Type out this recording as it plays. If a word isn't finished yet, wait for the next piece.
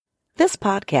This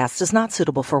podcast is not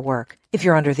suitable for work. If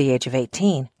you're under the age of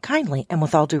 18, kindly and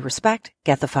with all due respect,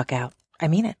 get the fuck out. I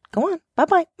mean it. Go on.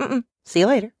 Bye-bye. See you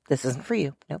later. This isn't for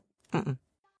you. Nope.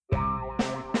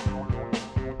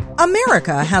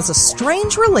 America has a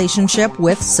strange relationship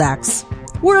with sex.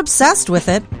 We're obsessed with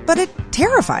it, but it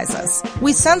terrifies us.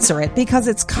 We censor it because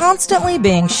it's constantly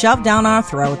being shoved down our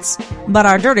throats. But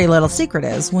our dirty little secret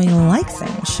is we like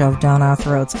things shoved down our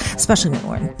throats, especially when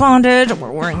we're in bondage, or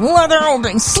we're wearing leather, or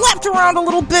being slapped around a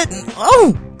little bit, and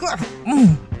oh, God.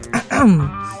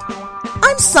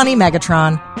 I'm Sunny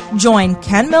Megatron. Join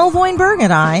Ken Melvoinberg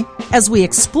and I as we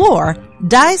explore,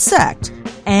 dissect,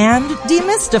 and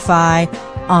demystify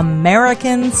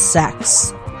American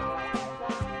sex.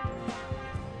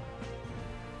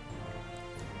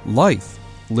 Life,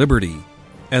 liberty,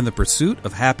 and the pursuit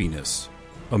of happiness.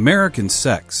 American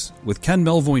Sex with Ken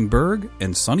Melvoinberg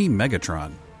and Sunny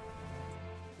Megatron.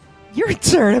 You're a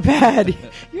turnip head.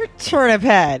 You're a turnip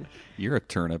head. You're a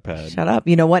turnip head. Shut up.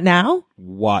 You know what now?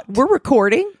 What? We're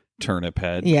recording. Turnip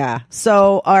head. Yeah.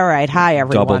 So, all right. Hi,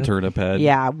 everyone. Double turnip head.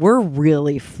 Yeah, we're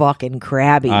really fucking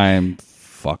crabby. I'm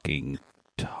fucking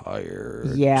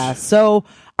tired. Yeah. So,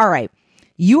 all right.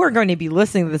 You are going to be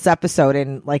listening to this episode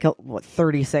in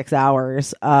 36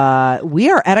 hours. We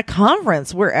are at a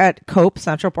conference. We're at COPE,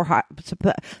 Central Ohio.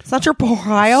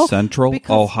 Central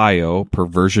Ohio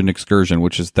Perversion Excursion,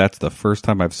 that's the first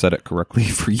time I've said it correctly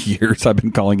for years. I've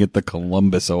been calling it the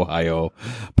Columbus, Ohio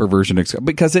Perversion Excursion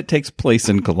because it takes place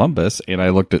in Columbus. And I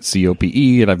looked at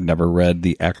COPE and I've never read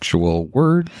the actual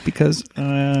word because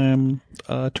I'm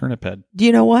a turnip head. Do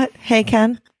you know what? Hey,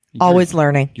 Ken, always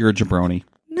learning. You're a jabroni.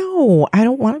 No, I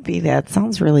don't want to be that.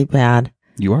 Sounds really bad.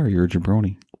 You are. You're a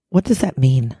jabroni. What does that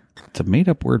mean? It's a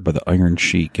made-up word by the Iron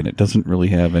Sheik, and it doesn't really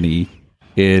have any...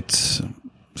 It's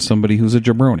somebody who's a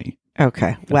jabroni.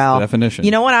 Okay. That's the definition.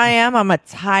 You know what I am? I'm a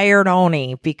tired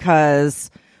oni because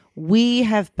we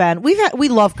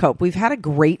love COPE. We've had a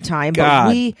great time. God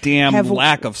but we damn have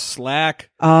lack of slack.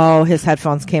 Oh, his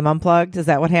headphones came unplugged. Is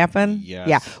that what happened? Yes.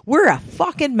 Yeah. We're a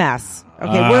fucking mess.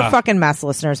 Okay, we're a fucking mess,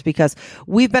 listeners, because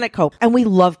we've been at COPE and we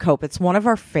love COPE. It's one of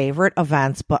our favorite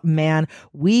events, but man,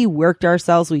 we worked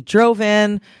ourselves. We drove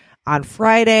in on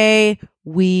Friday.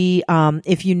 We,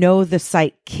 if you know the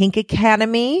site Kink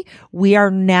Academy, we are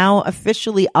now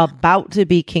officially about to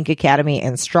be Kink Academy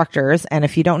instructors. And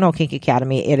if you don't know Kink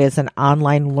Academy, it is an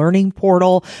online learning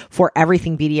portal for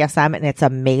everything BDSM. And it's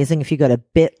amazing. If you go to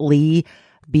bit.ly/Kink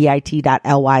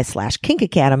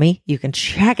Academy, you can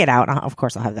check it out. Of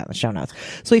course, I'll have that in the show notes.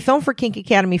 So we filmed for Kink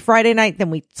Academy Friday night. Then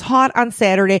we taught on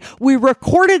Saturday. We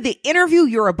recorded the interview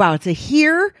you're about to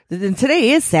hear. And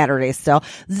today is Saturday still.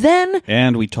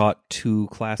 And we taught 2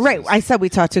 classes. Right. I said we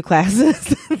taught 2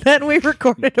 classes. Then we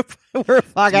recorded. We're a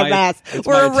fucking mess.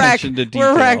 We're a wreck.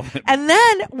 We're a wreck. And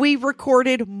then we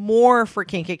recorded more for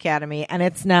Kink Academy. And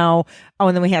it's now,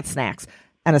 and then we had snacks.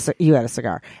 And you had a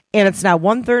cigar. And it's now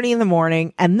 1:30 in the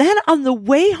morning. And then on the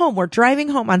way home, we're driving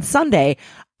home on Sunday.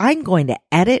 I'm going to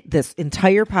edit this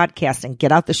entire podcast and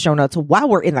get out the show notes while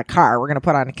we're in the car. We're going to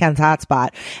put on a Ken's Hotspot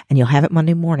and you'll have it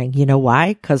Monday morning. You know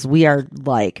why? Because we are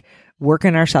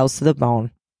working ourselves to the bone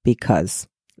because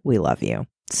we love you.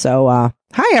 So,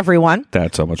 hi, everyone.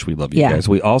 That's how much we love you guys.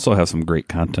 We also have some great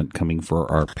content coming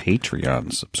for our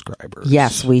Patreon subscribers.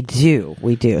 Yes, we do.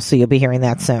 We do. So you'll be hearing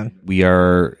that soon. We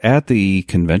are at the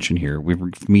convention here.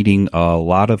 We're meeting a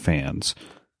lot of fans,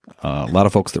 a lot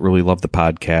of folks that really love the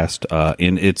podcast.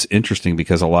 And it's interesting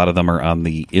because a lot of them are on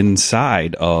the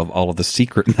inside of all of the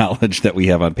secret knowledge that we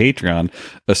have on Patreon,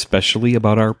 especially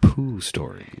about our poo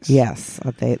stories. Yes.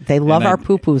 They love our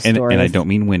poo-poo stories. And I don't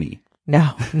mean Winnie.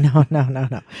 No.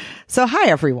 So, hi,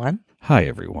 everyone. Hi,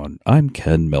 everyone. I'm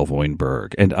Ken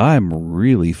Melvoinberg, and I'm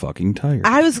really fucking tired.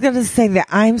 I was going to say that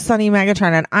I'm Sunny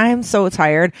Megatron, and I'm so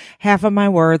tired. Half of my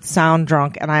words sound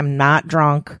drunk, and I'm not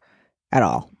drunk at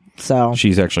all. So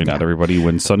she's actually not, everybody.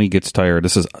 When Sunny gets tired,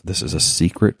 this is a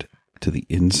secret to the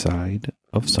inside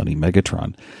of Sunny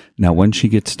Megatron. Now, when she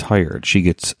gets tired, she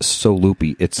gets so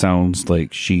loopy, it sounds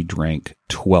like she drank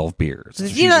 12 beers.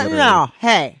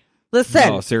 Hey. Listen.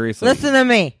 No, seriously. Listen to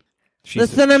me.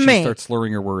 Listen to me. She starts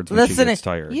slurring her words when she gets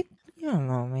tired. You don't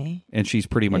know me. And she's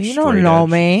pretty much You don't know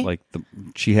me.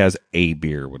 She has a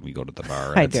beer when we go to the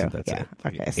bar. I do. That's yeah. it.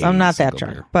 Okay. So I'm not that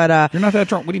drunk. Beer. But you're not that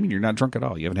drunk. What do you mean you're not drunk at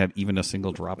all? You haven't had even a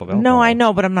single drop of alcohol. No, I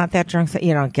know, but I'm not that drunk. So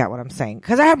you don't get what I'm saying.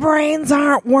 Because our brains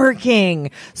aren't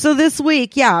working. So this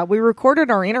week, we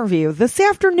recorded our interview this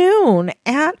afternoon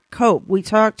at COPE. We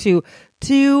talked to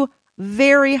 2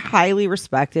 very highly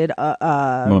respected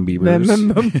Mameebers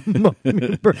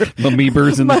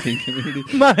in the kink community.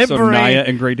 So Naya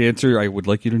and Gray Dancer, I would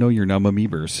like you to know you're now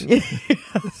Mameebers.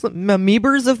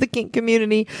 Mameebers of the kink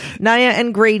community. Naya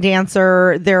and Gray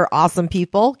Dancer, they're awesome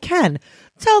people. Ken,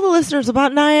 tell the listeners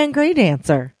about Naya and Gray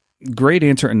Dancer. Gray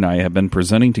Dancer and Naya have been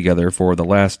presenting together for the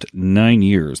last 9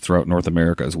 years throughout North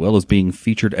America, as well as being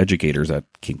featured educators at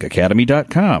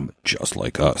kinkacademy.com, just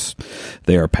like us.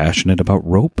 They are passionate about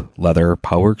rope, leather,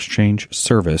 power exchange,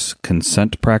 service,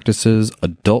 consent practices,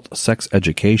 adult sex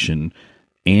education,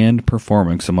 and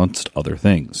performance, amongst other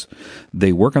things.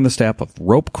 They work on the staff of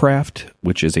Ropecraft,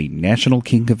 which is a national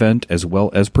kink event, as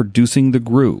well as producing The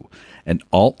Grew, an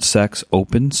alt-sex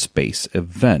open space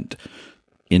event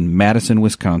in Madison,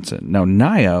 Wisconsin. Now,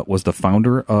 Naya was the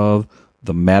founder of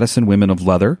the Madison Women of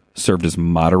Leather, served as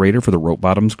moderator for the Rope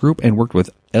Bottoms group, and worked with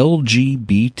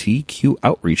LGBTQ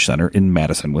Outreach Center in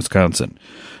Madison, Wisconsin.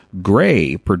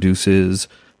 Gray produces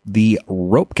the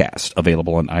Ropecast,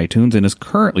 available on iTunes, and is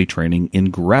currently training in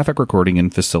graphic recording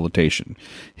and facilitation.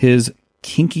 His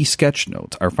kinky sketch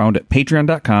notes are found at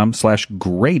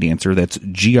patreon.com/graydancer. That's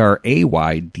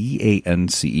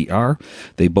GRAYDANCER.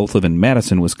 They both live in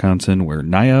Madison, Wisconsin, where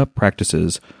Naya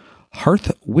practices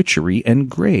hearth witchery and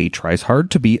Gray tries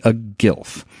hard to be a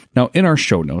gilf. Now, in our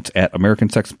show notes at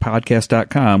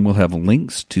americansexpodcast.com, we'll have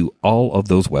links to all of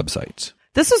those websites.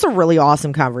 This is a really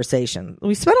awesome conversation.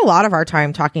 We spent a lot of our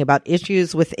time talking about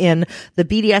issues within the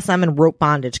BDSM and rope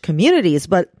bondage communities.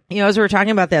 But, as we were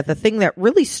talking about that, the thing that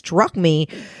really struck me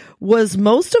was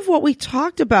most of what we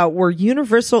talked about were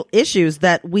universal issues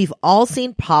that we've all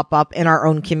seen pop up in our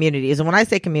own communities. And when I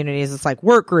say communities, it's like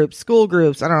work groups, school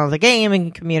groups, I don't know, the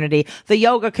gaming community, the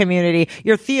yoga community,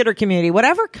 your theater community,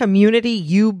 whatever community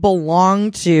you belong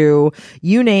to,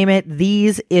 you name it,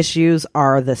 these issues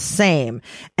are the same.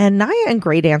 And Naya and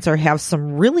Gray Dancer have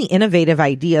some really innovative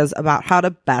ideas about how to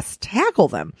best tackle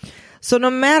them. So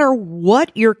no matter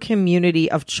what your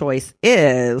community of choice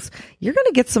is, you're going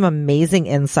to get some amazing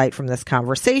insight from this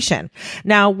conversation.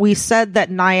 Now, we said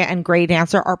that Naya and Gray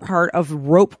Dancer are part of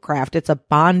Ropecraft. It's a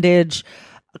bondage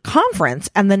conference,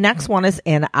 and the next one is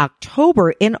in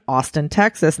October in Austin,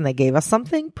 Texas, and they gave us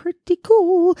something pretty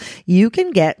cool. You can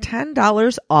get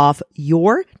 $10 off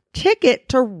your ticket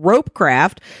to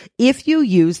Ropecraft if you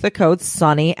use the code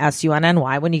SUNNY,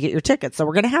 SUNNY, when you get your ticket. So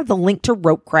we're going to have the link to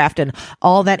Ropecraft and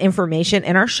all that information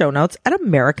in our show notes at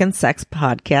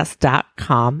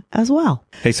americansexpodcast.com as well.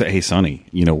 Hey, Sonny,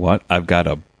 you know what? I've got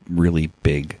a really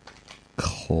big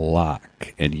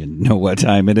clock, and you know what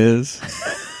time it is?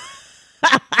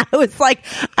 I was like,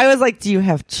 do you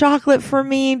have chocolate for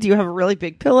me? Do you have a really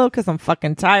big pillow? Because I'm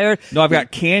fucking tired. No, I've got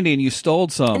candy and you stole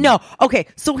some. No. Okay.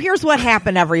 So here's what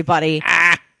happened, everybody.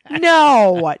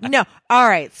 No. All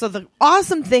right. So the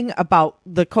awesome thing about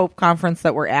the COPE conference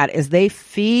that we're at is they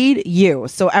feed you.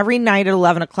 So every night at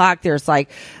 11 o'clock, there's like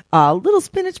little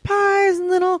spinach pies and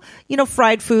little,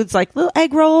 fried foods like little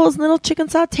egg rolls and little chicken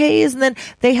sautés. And then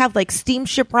they have like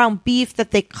steamship ground beef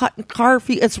that they cut and carve.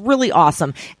 It's really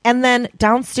awesome. And then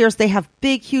downstairs, they have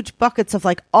big, huge buckets of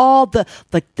like all the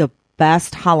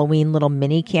best Halloween little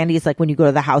mini candies, like when you go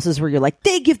to the houses where you're like,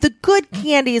 they give the good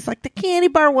candies, like the candy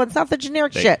bar ones, not the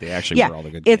generic shit. They actually were all the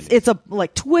good candies. It's a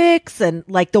like Twix and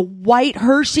like the white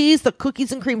Hershey's, the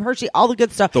cookies and cream Hershey, all the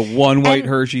good stuff. The one white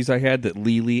Hershey's I had that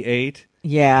Lily ate.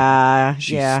 Yeah,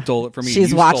 she stole it from me.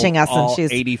 She's watching us, and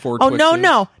she's 84. Oh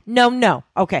Twixes. No.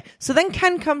 Okay, so then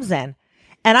Ken comes in,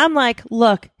 and I'm like,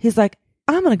 look, he's like,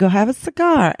 I'm going to go have a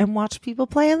cigar and watch people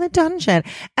play in the dungeon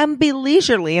and be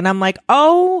leisurely. And I'm like,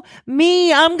 oh,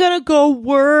 I'm going to go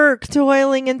work,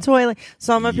 toiling.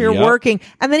 So I'm up here working.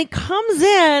 And then he comes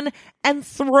in and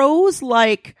throws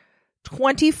like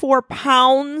 24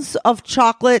 pounds of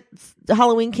chocolate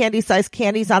Halloween candy sized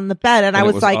candies on the bed. And I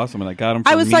was like, awesome. And I got them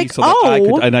for me so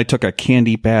that and I took a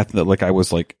candy bath that it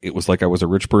was like I was a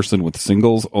rich person with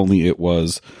singles, only it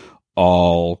was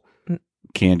all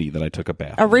candy that I took a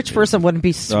bath. A rich person wouldn't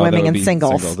be swimming in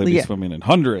singles. They'd be swimming in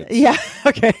hundreds. Yeah.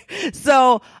 Okay.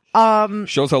 So,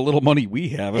 shows how little money we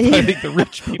have. If I think the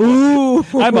rich people,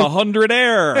 I'm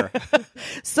 100aire.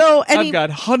 So, and I've got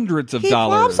hundreds of dollars. He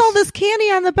dollars. plops all this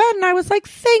candy on the bed, and I was like,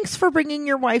 "Thanks for bringing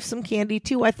your wife some candy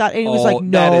too." I thought, and he was like,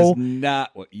 "No, that is not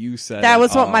what you said." That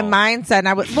was what my mind said. And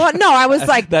I was I was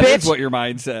like, "That bitch, is what your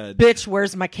mind said." Bitch,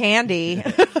 where's my candy?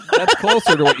 That's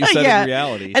closer to what you said in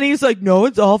reality. And he was like, "No,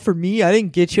 it's all for me. I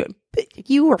didn't get you.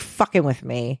 You were fucking with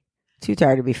me. Too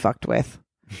tired to be fucked with."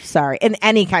 Sorry. In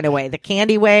any kind of way. The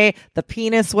candy way, the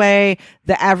penis way,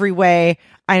 the every way.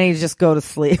 I need to just go to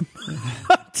sleep.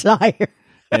 I'm tired.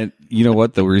 And you know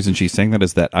what? The reason she's saying that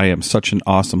is that I am such an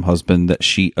awesome husband that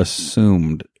she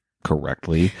assumed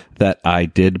correctly, that I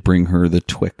did bring her the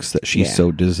Twix that she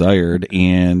so desired,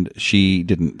 and she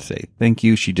didn't say thank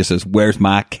you. She just says, "Where's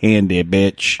my candy,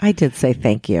 bitch?" I did say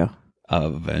thank you.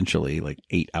 Eventually, like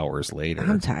 8 hours later.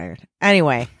 I'm tired.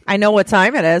 Anyway, I know what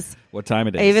time it is. What time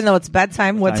it is? Even though it's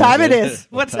bedtime, what time it is.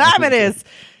 What time it is.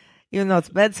 Even though it's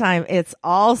bedtime, it's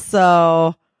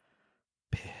also...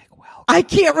 Big welcome. I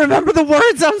can't remember the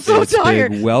words. I'm so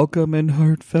tired. Big welcome and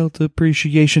heartfelt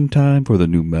appreciation time for the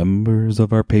new members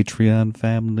of our Patreon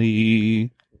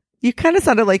family. You kind of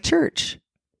sounded like church.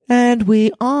 And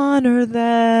we honor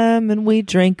them and we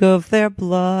drink of their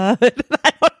blood.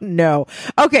 I don't know.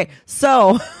 Okay,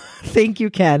 so thank you,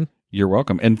 Ken. You're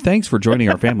welcome. And thanks for joining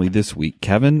our family this week,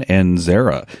 Kevin and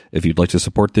Zara. If you'd like to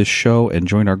support this show and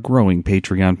join our growing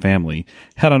Patreon family,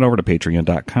 head on over to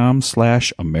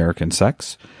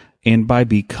patreon.com/AmericanSex. And by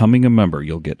becoming a member,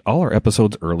 you'll get all our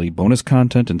episodes early, bonus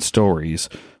content and stories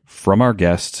from our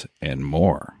guests, and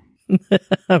more.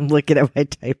 I'm looking at my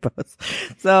typos.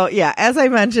 So yeah, as I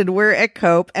mentioned, we're at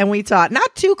Cope and we taught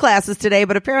not 2 classes today,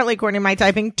 but apparently according to my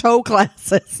typing, toe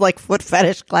classes, like foot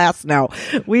fetish class. No,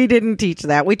 we didn't teach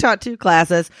that. We taught 2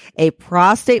 classes, a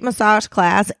prostate massage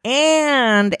class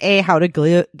and a how to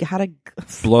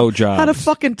blowjob, how to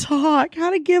fucking talk,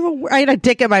 how to give I had a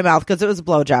dick in my mouth because it was a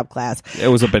blowjob class. It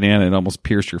was a banana and almost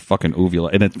pierced your fucking uvula.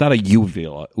 And it's not a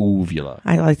uvula.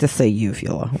 I like to say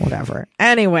uvula, whatever.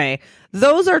 Anyway,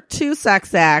 those are 2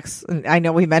 sex acts. I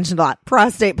know we mentioned a lot.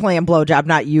 Prostate play and blowjob,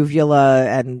 not uvula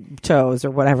and toes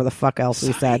or whatever the fuck else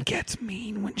we said. Gets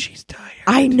mean when she's tired.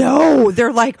 I know.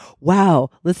 They're like, wow,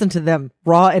 listen to them.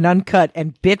 Raw and uncut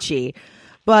and bitchy.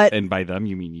 And by them,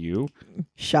 you mean you?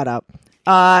 Shut up.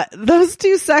 Those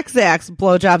 2 sex acts,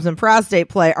 blowjobs and prostate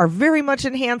play, are very much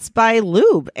enhanced by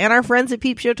lube. And our friends at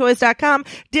peepshowtoys.com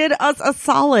did us a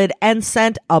solid and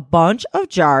sent a bunch of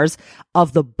jars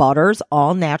of the Butters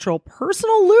All Natural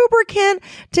Personal Lubricant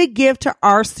to give to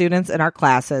our students in our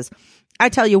classes. I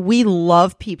tell you, we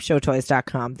love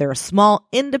peepshowtoys.com. They're a small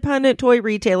independent toy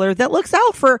retailer that looks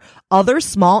out for other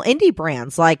small indie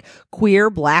brands like queer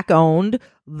black owned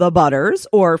The Butters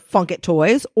or Funk It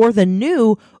Toys or the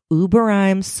new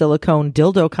Uberheim silicone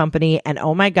dildo company. And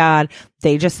oh my God,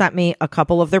 they just sent me a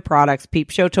couple of their products, Peep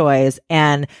Show Toys,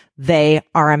 and they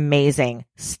are amazing.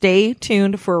 Stay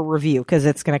tuned for a review because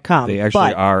it's going to come. They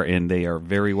actually are, and they are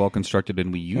very well constructed,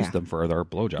 and we use them for our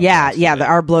blowjob class.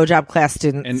 Our blowjob class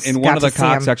students. And one of the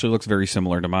cocks actually looks very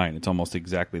similar to mine. It's almost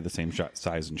exactly the same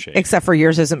size and shape. Except for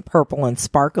yours isn't purple and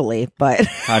sparkly, but...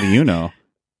 How do you know?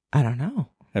 I don't know.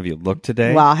 Have you looked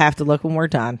today? Well, I'll have to look when we're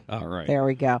done. All right. There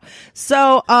we go.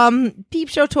 So, Peep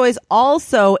Show Toys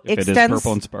also extends... If it is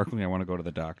purple and sparkling, I want to go to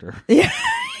the doctor. Yeah.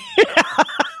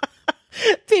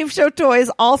 Peep Show Toys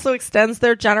also extends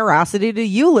their generosity to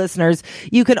you listeners.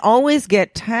 You can always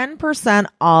get 10%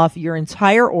 off your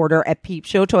entire order at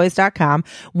peepshowtoys.com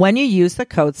when you use the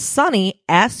code SUNNY,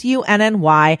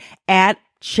 SUNNY, at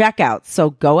checkout. So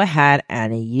go ahead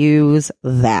and use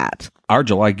that. Our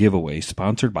July giveaway,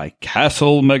 sponsored by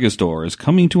Castle Megastore, is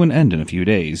coming to an end in a few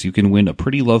days. You can win a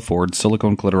Pretty Love Ford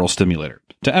silicone clitoral stimulator.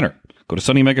 To enter, go to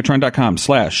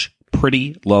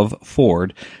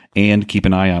sunnymegatron.com/PrettyLoveFord and keep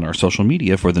an eye on our social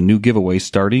media for the new giveaway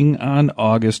starting on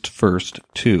August 1st,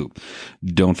 too.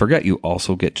 Don't forget, you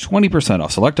also get 20%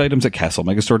 off select items at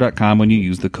CastleMegastore.com when you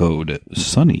use the code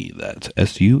SUNNY, that's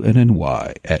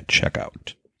SUNNY, at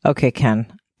checkout. Okay,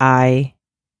 Ken, I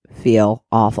feel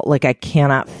awful. Like I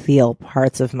cannot feel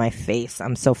parts of my face.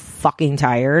 I'm so fucking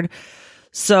tired.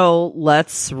 So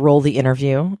let's roll the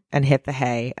interview and hit the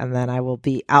hay, and then I'll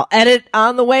edit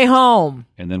on the way home.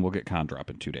 And then we'll get Con Drop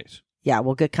in 2 days. Yeah,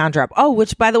 we'll get Con Drop. Oh,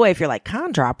 which by the way, if you're like,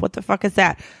 Con Drop, what the fuck is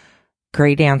that?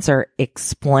 Grey Dancer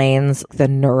explains the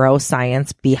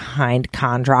neuroscience behind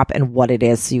Con Drop and what it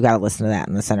is. So you got to listen to that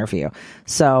in this interview.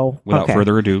 So without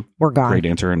further ado, we're gone. Grey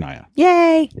Dancer and Naya.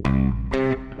 Yay!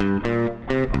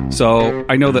 So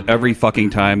I know that every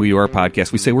fucking time we do our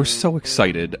podcast, we say we're so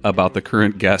excited about the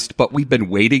current guest, but we've been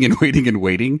waiting and waiting and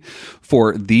waiting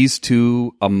for these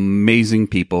 2 amazing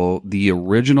people. The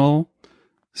original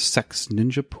Sex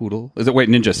Ninja Poodle.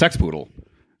 Ninja Sex Poodle.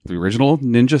 The original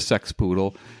Ninja Sex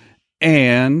Poodle.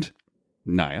 And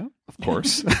Naya, of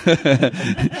course, because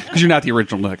you're not the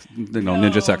original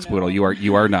Ninja Sex Poodle.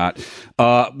 You are not.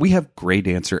 We have Grey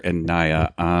Dancer and Naya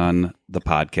on the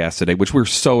podcast today, which we're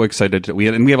so excited to. We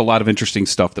have a lot of interesting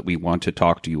stuff that we want to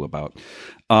talk to you about.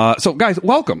 So, guys,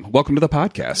 welcome to the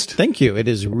podcast. Thank you. It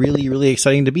is really, really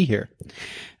exciting to be here.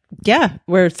 Yeah,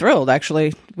 we're thrilled,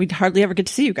 actually. We hardly ever get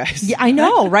to see you guys. Yeah, I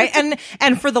know, right?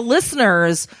 And for the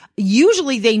listeners,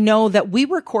 usually they know that we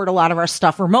record a lot of our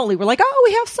stuff remotely. We're like, oh,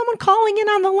 we have someone calling in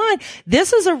on the line.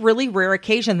 This is a really rare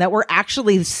occasion that we're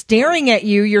actually staring at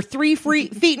you. You're 3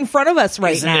 feet in front of us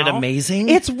right now. Isn't it amazing?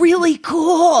 It's really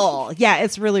cool. Yeah,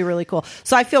 it's really, really cool.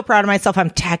 So I feel proud of myself. I'm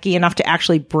tacky enough to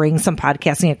actually bring some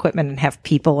podcasting equipment and have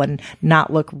people and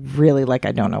not look really like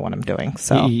I don't know what I'm doing.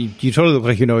 So you totally look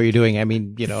like you know what you're doing. I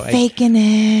mean, faking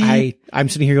it. I'm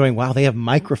sitting here going, wow, they have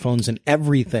microphones and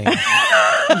everything.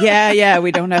 Yeah,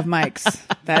 we don't have mics.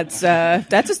 That's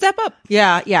a step up.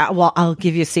 Yeah. Well, I'll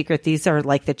give you a secret. These are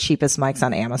like the cheapest mics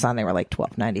on Amazon. They were like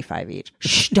 $12.95 each.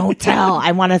 Shh, don't tell.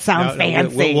 I want to sound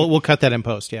fancy. We'll cut that in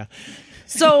post. Yeah.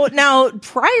 So now,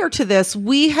 prior to this,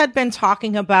 we had been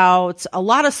talking about a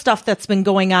lot of stuff that's been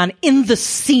going on in the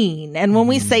scene. And when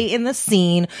we say in the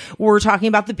scene, we're talking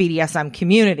about the BDSM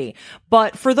community.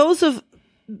 But for those of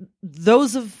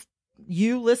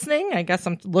you listening, I guess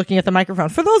I'm looking at the microphone.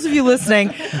 For those of you listening,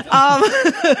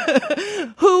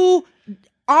 who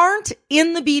aren't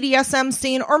in the BDSM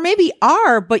scene, or maybe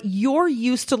are, but you're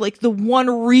used to like the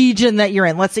one region that you're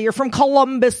in. Let's say you're from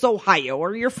Columbus, Ohio,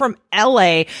 or you're from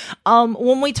LA.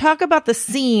 When we talk about the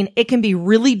scene, it can be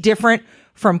really different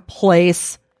from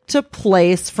place to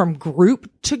place, from group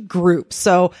to group.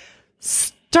 So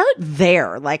start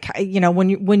there. Like,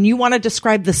 when you want to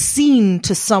describe the scene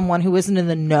to someone who isn't in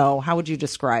the know, how would you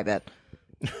describe it?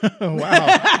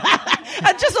 Wow.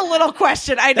 Just a little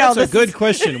question. I know that's a good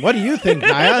question. What do you think,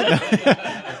 Naya?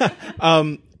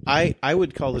 I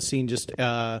would call the scene just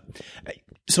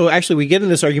so actually we get in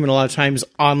this argument a lot of times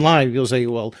online. People say,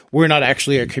 well, we're not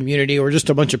actually a community, we're just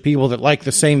a bunch of people that like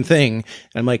the same thing. And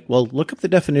I'm like, well, look up the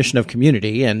definition of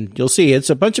community and you'll see it's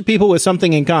a bunch of people with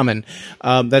something in common.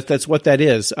 That's what that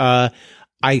is.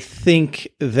 I think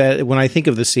that when I think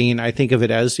of the scene, I think of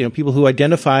it as, people who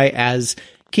identify as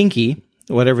kinky,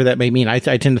 whatever that may mean. I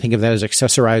tend to think of that as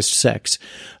accessorized sex.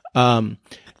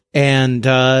 And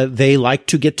they like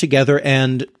to get together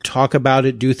and talk about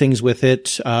it, do things with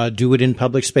it, do it in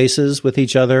public spaces with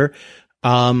each other.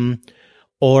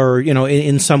 Or,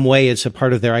 in some way it's a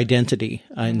part of their identity.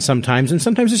 And sometimes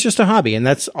it's just a hobby, and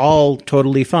that's all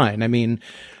totally fine. I mean,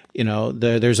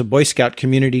 there's a Boy Scout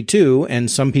community too, and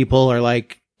some people are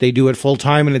like, they do it full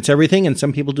time and it's everything, and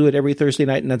some people do it every Thursday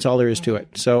night and that's all there is to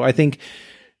it. So I think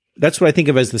that's what I think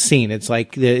of as the scene. It's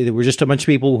like we're just a bunch of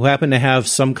people who happen to have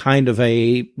some kind of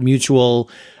a mutual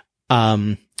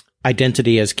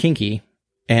identity as kinky,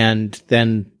 and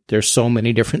then there's so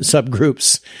many different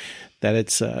subgroups that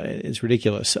it's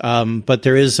ridiculous. But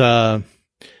there's a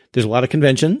lot of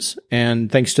conventions,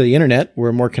 and thanks to the internet,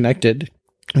 we're more connected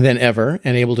than ever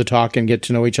and able to talk and get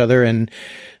to know each other. And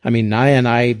I mean, Naya and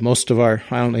I, I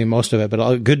don't know most of it, but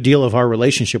a good deal of our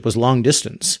relationship was long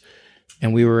distance.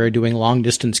 And we were doing long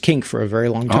distance kink for a very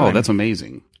long time. Oh, that's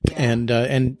amazing. And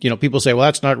people say, well,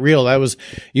 that's not real.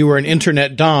 You were an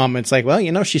internet dom. It's like,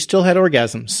 well, she still had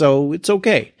orgasms, so it's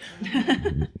okay.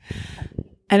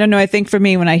 I don't know. I think for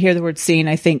me, when I hear the word scene,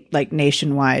 I think like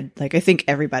nationwide, like I think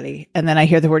everybody. And then I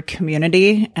hear the word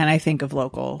community and I think of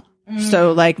local.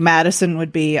 So like Madison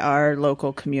would be our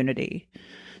local community.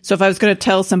 So if I was going to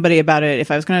tell somebody about it,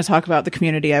 if I was going to talk about the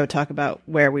community, I would talk about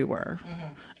where we were.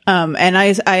 And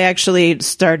I actually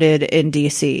started in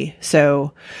DC.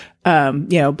 So,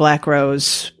 Black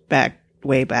Rose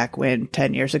way back when,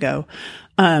 10 years ago,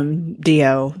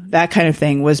 Dio, that kind of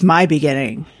thing was my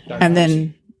beginning.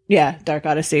 Dark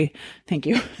Odyssey. Thank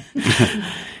you.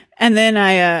 and then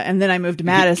I moved to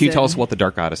Madison. Can you tell us what the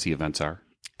Dark Odyssey events are?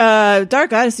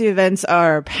 Dark Odyssey events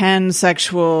are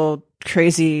pansexual,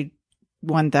 crazy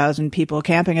 1,000 people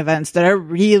camping events that are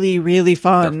really, really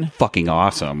fun. They're fucking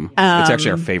awesome. It's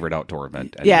actually our favorite outdoor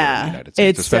event in the United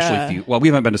States, especially we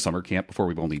haven't been to summer camp before.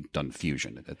 We've only done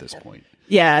fusion at this point.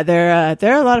 Yeah, they're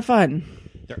a lot of fun.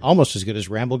 They're almost as good as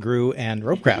Ramble Grew and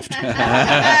Ropecraft.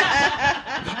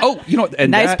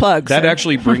 And nice plug. That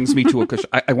actually brings me to a question.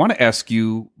 I want to ask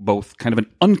you both kind of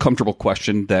an uncomfortable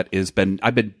question that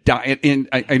I've been dying in.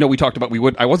 I know we talked about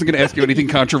I wasn't going to ask you anything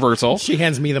controversial. She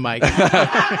hands me the mic.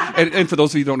 and for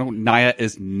those of you who don't know, Naya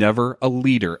is never a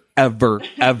leader. Ever,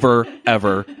 ever,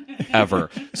 ever, ever.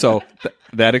 So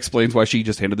that explains why she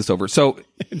just handed this over. So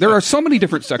there are so many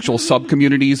different sexual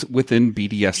sub-communities within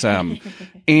BDSM.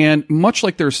 And much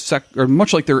like there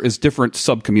is different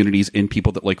sub-communities in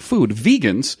people that like food,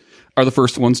 vegans are the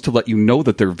first ones to let you know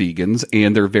that they're vegans,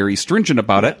 and they're very stringent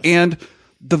about it. And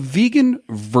the vegan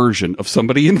version of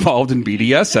somebody involved in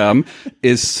BDSM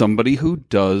is somebody who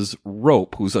does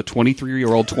rope, who's a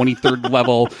 23-year-old, 23rd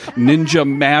level ninja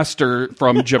master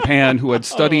from Japan who had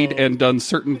studied and done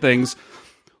certain things.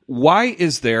 why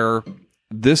is there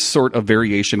this sort of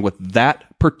variation with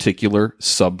that particular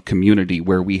sub-community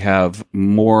where we have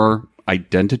more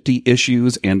identity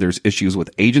issues and there's issues with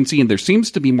agency and there seems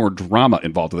to be more drama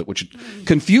involved with it, which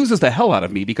confuses the hell out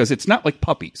of me because it's not like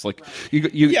puppies. Like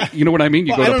you know what I mean?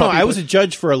 You go to puppy. I was a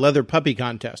judge for a leather puppy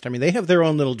contest. I mean, they have their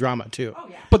own little drama too. Oh,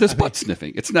 yeah. But there's butt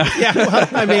sniffing. It's not. Yeah. Well,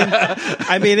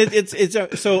 I mean,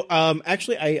 so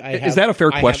actually, I have, is that a fair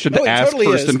question to ask totally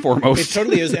first and foremost? It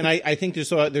totally is, and I think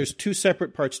there's two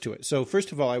separate parts to it. So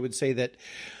first of all, I would say that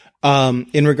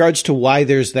in regards to why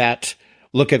there's that.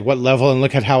 Look at what level and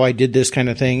look at how I did this kind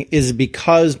of thing is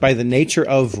because by the nature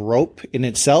of rope in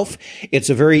itself, it's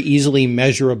a very easily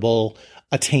measurable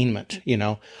attainment. You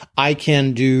know, I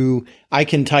can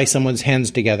tie someone's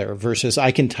hands together versus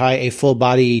I can tie a full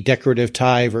body decorative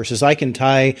tie versus I can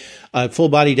tie a full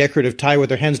body decorative tie with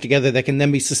their hands together that can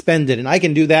then be suspended. And I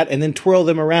can do that and then twirl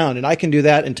them around and I can do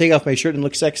that and take off my shirt and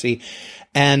look sexy.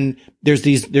 And there's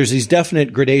these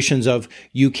definite gradations of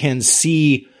you can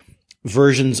see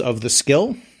versions of the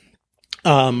skill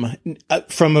from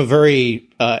a very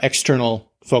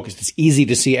external focus. It's easy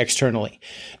to see externally.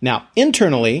 Now,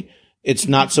 internally, it's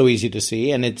not so easy to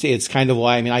see, and it's kind of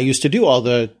why, I mean, I used to do all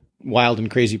the wild and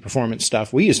crazy performance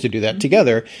stuff. We used to do that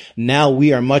together. Now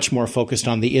we are much more focused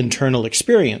on the internal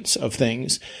experience of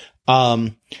things.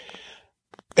 And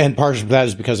part of that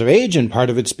is because of age, and part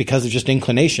of it's because of just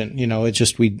inclination. You know, it's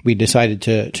just we decided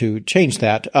to change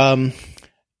that.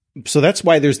 So that's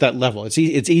why there's that level. It's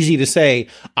easy to say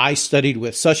I studied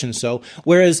with such and so,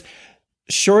 whereas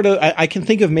short of I can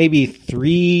think of maybe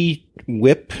 3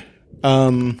 whip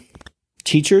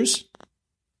teachers,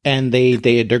 and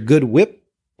they're good whip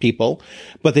people,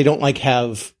 but they don't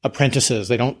have apprentices.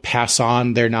 They don't pass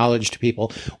on their knowledge to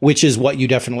people, which is what you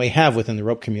definitely have within the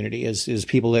rope community is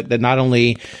people that not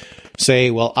only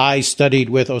say, well, I studied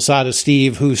with Osada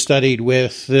Steve, who studied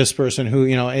with this person who,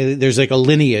 you know, there's like a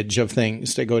lineage of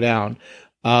things that go down.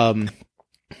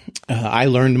 I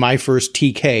learned my first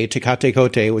TK, Tecate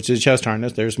Kote, which is chest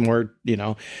harness. There's more, you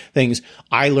know, things.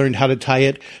 I learned how to tie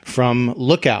it from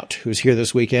Lookout, who's here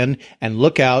this weekend, and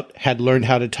Lookout had learned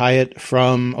how to tie it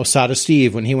from Osada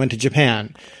Steve when he went to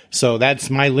Japan. So that's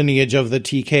my lineage of the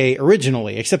TK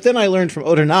originally, except then I learned from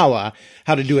Otonawa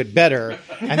how to do it better.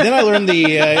 And then I learned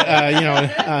the,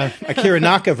 Akira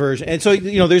Naka version. And so,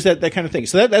 you know, there's that kind of thing.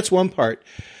 So that's one part.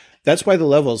 That's why the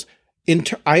levels.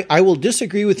 I will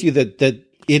disagree with you that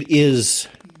it is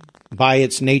by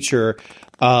its nature,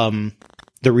 the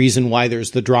reason why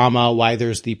there's the drama, why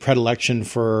there's the predilection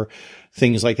for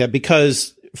things like that,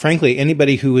 because frankly,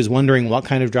 anybody who is wondering what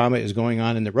kind of drama is going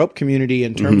on in the rope community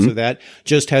in terms of that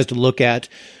just has to look at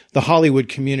the Hollywood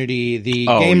community, the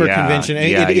gamer convention.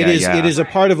 It is a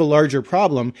part of a larger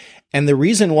problem. And the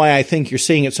reason why I think you're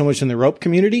seeing it so much in the rope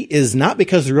community is not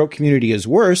because the rope community is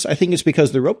worse. I think it's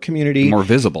because the rope community more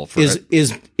visible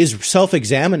is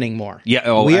self-examining more. Yeah.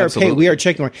 Absolutely. We are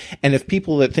checking more. And if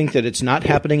people that think that it's not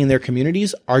happening in their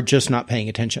communities are just not paying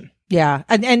attention. Yeah.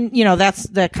 And, you know,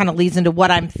 that kind of leads into what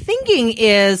I'm thinking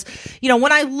is, you know,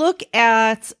 when I look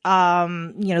at,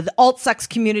 the alt sex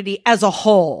community as a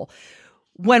whole,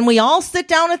 when we all sit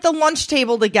down at the lunch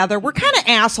table together, we're kind of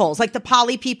assholes. Like the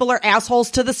poly people are assholes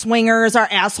to the swingers, are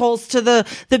assholes to the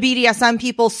BDSM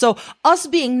people. So us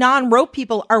being non-rope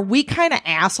people, are we kind of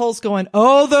assholes going,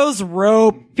 oh, those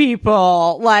rope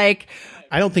people? Like,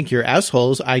 I don't think you're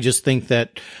assholes. I just think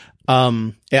that,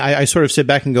 I sort of sit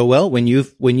back and go, well, when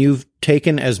you've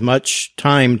taken as much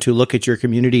time to look at your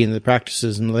community and the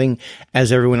practices and the thing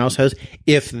as everyone else has,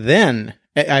 if then,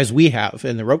 as we have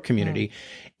in the rope community,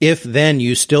 if then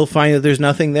you still find that there's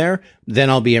nothing there,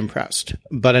 then I'll be impressed.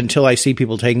 But until I see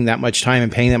people taking that much time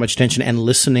and paying that much attention and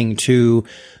listening to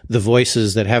the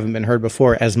voices that haven't been heard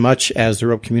before, as much as the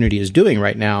rope community is doing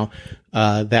right now,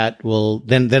 that will,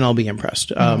 then I'll be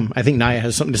impressed. I think Naya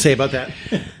has something to say about that.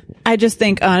 I just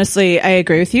think, honestly, I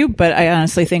agree with you, but I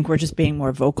honestly think we're just being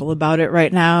more vocal about it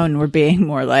right now, and we're being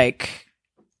more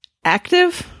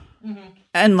active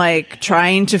and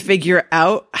trying to figure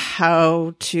out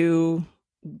how to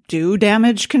do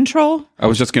damage control. I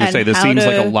was just going to say, this seems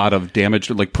like a lot of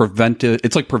damage,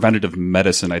 it's like preventative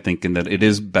medicine, I think, in that it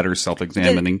is better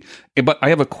self-examining. But I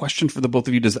have a question for the both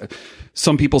of you.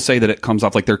 Some people say that it comes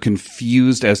off like they're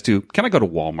confused as to, can I go to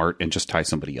Walmart and just tie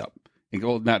somebody up? And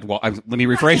go, let me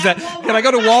rephrase that. Can I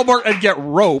go to Walmart and get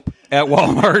rope at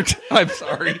Walmart? I'm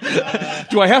sorry.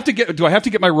 Do I have to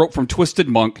get my rope from Twisted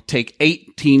Monk, take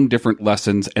 18 different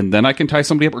lessons, and then I can tie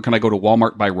somebody up? Or can I go to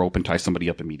Walmart, buy rope, and tie somebody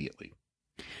up immediately?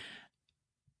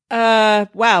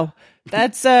 Wow.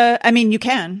 That's, you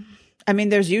can.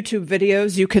 There's YouTube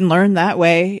videos. You can learn that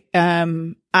way.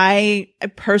 I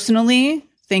personally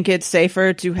think it's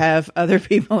safer to have other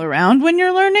people around when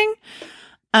you're learning.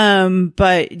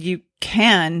 But you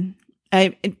can,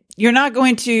 you're not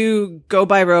going to go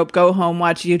buy rope, go home,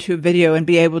 watch a YouTube video and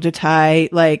be able to tie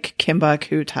like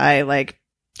Kimbaku tie, like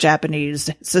Japanese,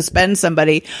 suspend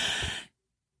somebody.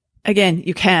 Again,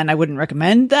 you can. I wouldn't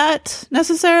recommend that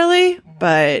necessarily,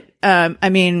 but I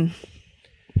mean,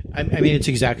 it's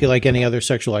exactly like any other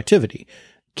sexual activity.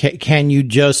 Can you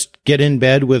just get in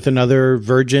bed with another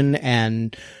virgin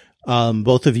and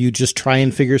both of you just try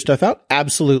and figure stuff out?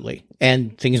 Absolutely,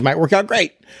 and things might work out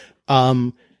great.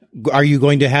 Are you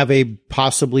going to have a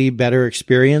possibly better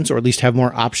experience, or at least have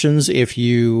more options if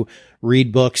you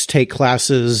read books, take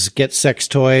classes, get sex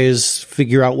toys,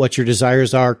 figure out what your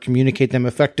desires are, communicate them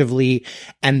effectively,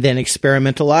 and then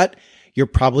experiment a lot? You're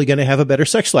probably going to have a better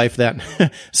sex life then.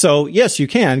 So yes, you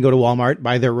can go to Walmart,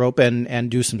 buy their rope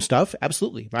and do some stuff.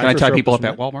 Absolutely. Can I tie people up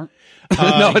at Walmart?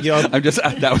 No, I'm just,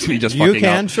 that was me just fucking up. You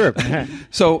can, sure.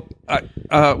 So,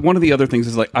 one of the other things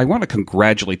is like, I want to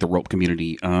congratulate the rope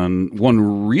community on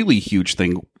one really huge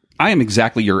thing. I am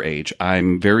exactly your age.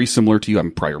 I'm very similar to you. I'm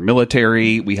prior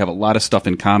military. We have a lot of stuff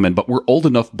in common, but we're old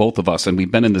enough, both of us, and we've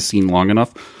been in the scene long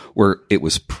enough where it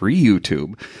was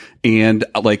pre-YouTube. And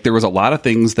like, there was a lot of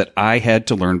things that I had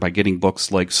to learn by getting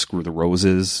books like Screw the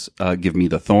Roses, Give Me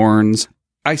the Thorns.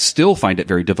 I still find it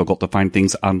very difficult to find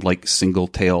things on like single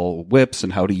tail whips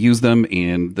and how to use them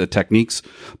and the techniques,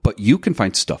 but you can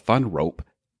find stuff on rope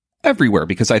everywhere,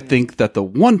 because I think that the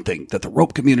one thing that the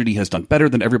rope community has done better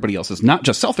than everybody else is not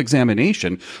just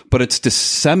self-examination, but it's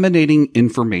disseminating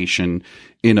information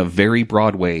in a very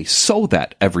broad way so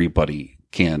that everybody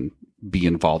can be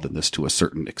involved in this to a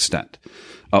certain extent.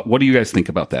 What do you guys think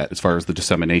about that as far as the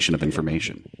dissemination of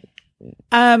information?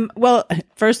 Well,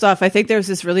 first off, I think there was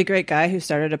this really great guy who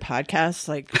started a podcast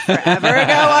like forever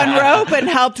ago on rope and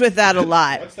helped with that a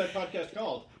lot. What's that podcast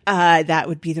called? That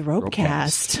would be the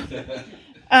Ropecast.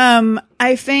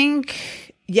 I think,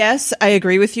 yes, I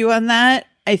agree with you on that.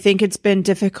 I think it's been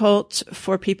difficult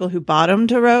for people who bottom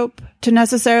to rope to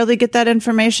necessarily get that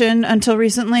information until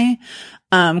recently.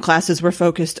 Classes were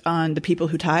focused on the people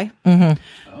who tie,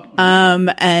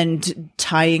 and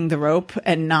tying the rope,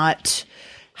 and not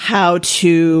how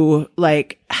to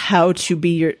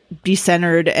be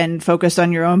centered and focused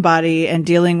on your own body and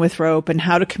dealing with rope, and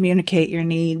how to communicate your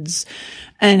needs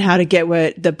and how to get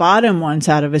what the bottom wants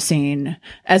out of a scene,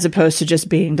 as opposed to just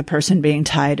being the person being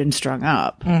tied and strung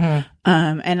up.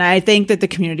 And I think that the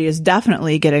community is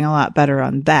definitely getting a lot better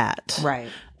on that. Right.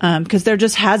 Because there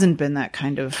just hasn't been that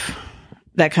kind of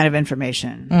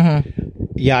information.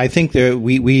 Yeah, I think that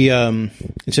we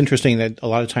it's interesting that a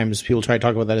lot of times people try to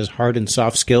talk about that as hard and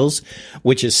soft skills,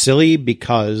 which is silly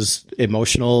because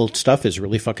emotional stuff is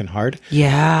really fucking hard.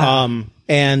 Yeah.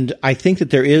 And I think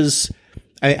that there is,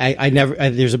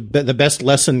 the best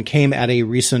lesson came at a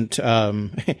recent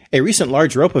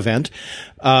large rope event,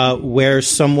 where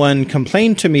someone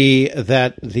complained to me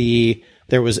that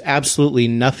there was absolutely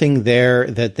nothing there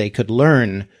that they could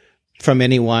learn from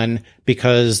anyone,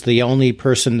 because the only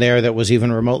person there that was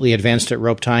even remotely advanced at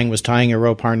rope tying was tying a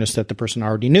rope harness that the person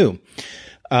already knew.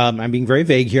 I'm being very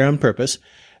vague here on purpose.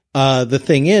 The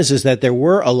thing is that there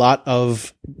were a lot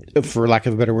of, for lack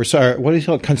of a better word, what do you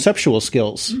call it? Conceptual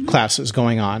skills classes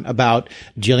going on about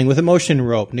dealing with emotion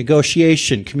rope,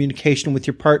 negotiation, communication with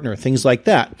your partner, things like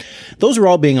that. Those are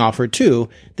all being offered too.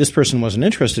 This person wasn't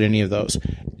interested in any of those.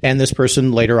 And this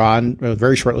person later on,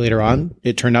 very shortly later on,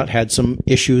 it turned out had some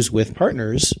issues with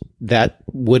partners that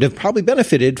would have probably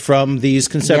benefited from these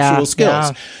conceptual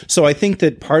skills. Yeah. So I think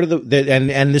that part of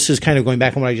and this is kind of going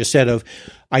back on what I just said of,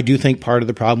 I do think part of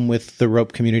the problem with the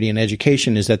rope community and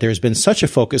education is that there's been such a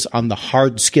focus on the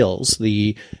hard skills,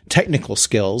 the technical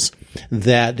skills,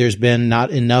 that there's been not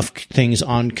enough things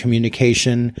on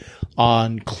communication,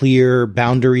 on clear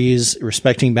boundaries,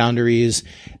 respecting boundaries,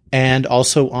 and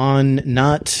also on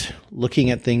not looking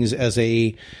at things as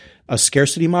a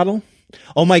scarcity model.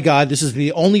 Oh my God, this is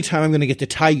the only time I'm going to get to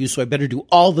tie you, so I better do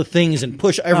all the things and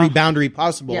push every boundary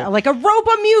possible. Yeah, like a rope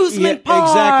amusement park.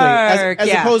 Exactly.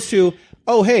 As opposed to,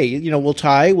 oh, hey, we'll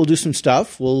tie, we'll do some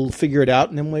stuff, we'll figure it out,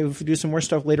 and then we'll do some more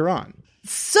stuff later on.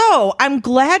 So I'm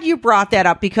glad you brought that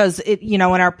up, because in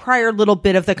our prior little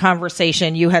bit of the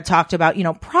conversation, you had talked about,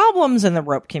 problems in the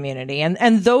rope community,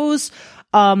 and those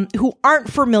who aren't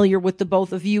familiar with the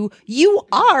both of you, you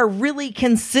are really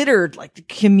considered like the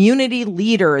community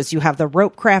leaders. You have the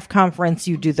Ropecraft Conference,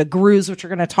 you do the GRUs, which we're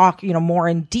going to talk, more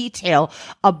in detail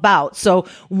about. So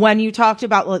when you talked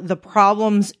about the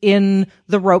problems in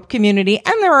the rope community,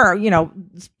 and there are,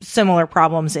 similar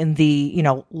problems in the,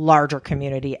 larger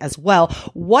community as well,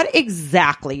 what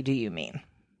exactly do you mean?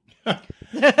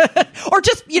 Or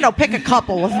just, pick a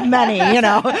couple of many, Ray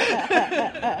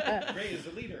is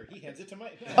the leader. He hands it to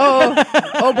Mike.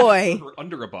 Oh boy. We're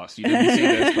under a bus. You didn't see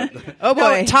this. But Oh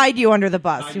boy. No, tied you under the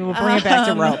bus. You will bring it back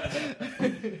to rope.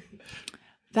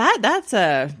 That's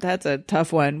a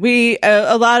tough one.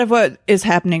 A lot of what is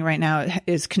happening right now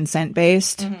is consent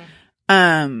based.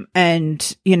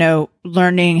 And,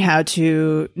 learning how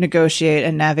to negotiate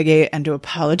and navigate and to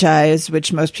apologize,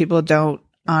 which most people don't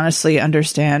honestly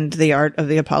understand the art of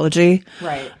the apology.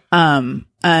 Right.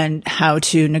 And how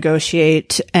to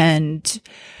negotiate and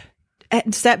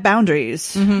set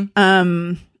boundaries.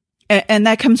 And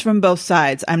that comes from both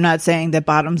sides. I'm not saying that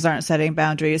bottoms aren't setting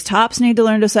boundaries. Tops need to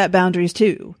learn to set boundaries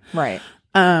too. Right.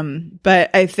 But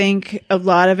I think a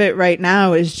lot of it right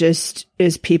now is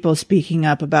people speaking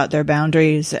up about their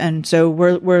boundaries. And so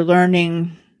we're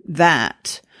learning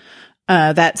that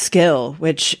skill,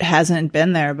 which hasn't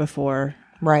been there before.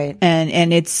 Right.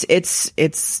 And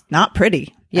it's not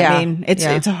pretty. Yeah. I mean,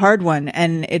 it's a hard one,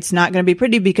 and it's not going to be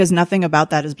pretty because nothing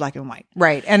about that is black and white.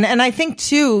 Right. And I think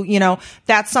too,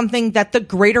 that's something that the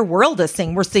greater world is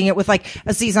seeing. We're seeing it with like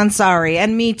Aziz Ansari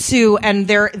and Me Too. And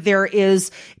there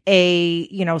is a,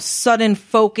 sudden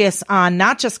focus on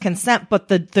not just consent, but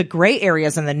the gray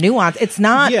areas and the nuance. It's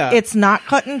not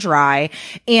cut and dry.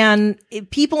 And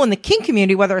people in the kink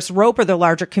community, whether it's rope or the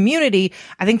larger community,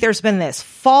 I think there's been this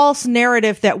false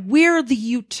narrative that we're the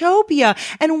utopia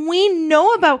and we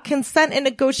know about consent and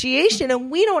negotiation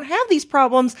and we don't have these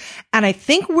problems. And I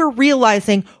think we're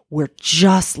realizing we're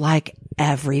just like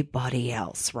everybody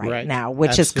else right now,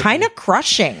 which is kind of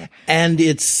crushing. And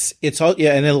it's all,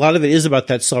 and a lot of it is about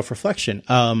that self-reflection.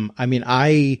 I mean,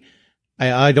 I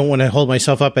don't want to hold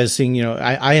myself up as seeing,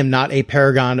 I am not a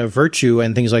paragon of virtue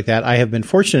and things like that. I have been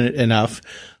fortunate enough,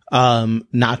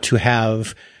 not to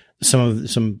have some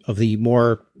of the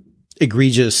more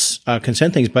egregious,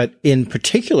 consent things. But in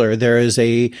particular, there is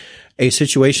a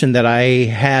situation that I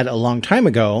had a long time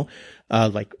ago,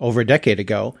 like over a decade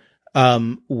ago,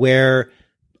 where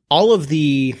all of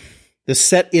the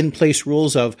set in place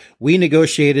rules of we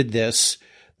negotiated this,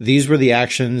 these were the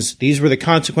actions, these were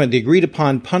the agreed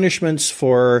upon punishments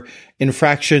for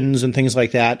infractions and things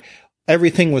like that.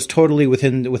 Everything was totally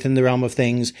within the realm of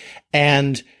things.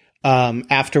 And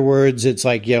afterwards it's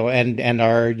like, and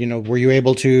our, were you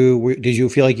able to, did you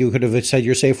feel like you could have said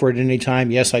your safe word at any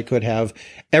time? Yes, I could have.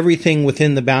 Everything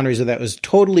within the boundaries of that was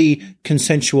totally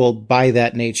consensual by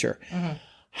that nature. Mm-hmm.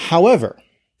 However,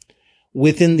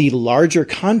 within the larger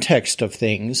context of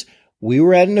things, we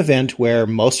were at an event where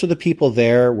most of the people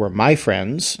there were my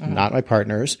friends, not my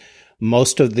partners.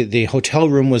 Most of the hotel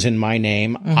room was in my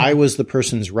name. I was the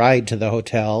person's ride to the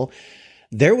hotel.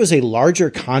 There was a larger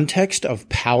context of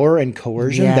power and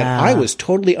coercion that I was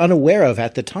totally unaware of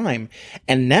at the time.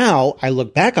 And now I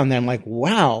look back on them like,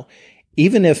 wow,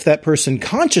 even if that person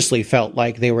consciously felt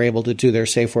like they were able to do their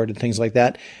safe word and things like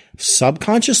that,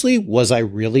 subconsciously, was I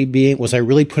really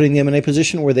putting them in a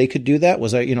position where they could do that?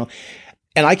 Was I,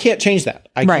 and I can't change that.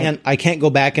 I can't go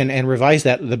back and revise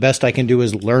that. The best I can do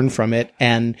is learn from it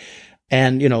and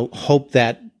hope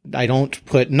that I don't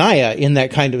put Naya in that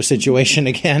kind of situation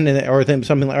again, or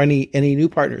something like any new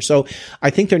partner. So I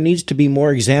think there needs to be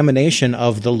more examination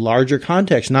of the larger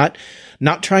context, not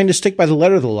trying to stick by the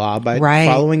letter of the law, but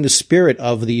following the spirit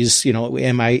of these.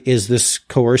 Is this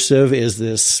coercive? Is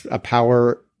this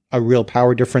a real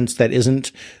power difference that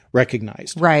isn't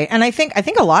recognized? Right. And I think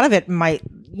a lot of it might,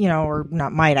 or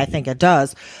not might, I think it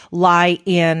does lie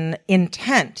in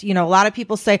intent. A lot of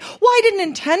people say, well, I didn't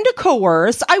intend to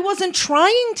coerce. I wasn't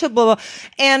trying to blah, blah.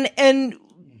 And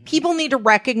people need to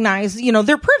recognize,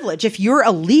 their privilege. If you're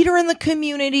a leader in the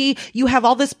community, you have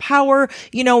all this power,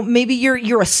 maybe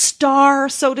you're a star,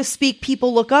 so to speak.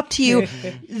 People look up to you.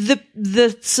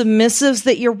 The submissives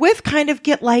that you're with kind of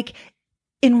get like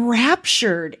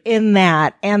enraptured in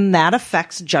that, and that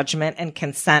affects judgment and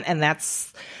consent. And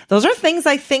those are things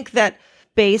I think that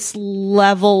base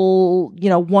level,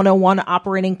 101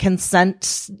 operating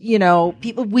consent,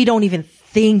 people, we don't even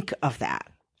think of that.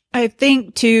 I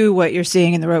think too, what you're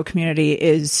seeing in the rope community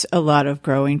is a lot of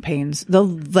growing pains. The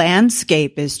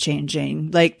landscape is changing.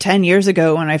 Like 10 years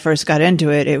ago when I first got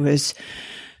into it, it was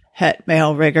het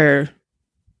male rigger,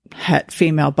 het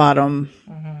female bottom.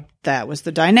 That was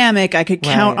the dynamic. I could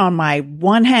count on my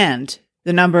one hand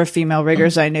the number of female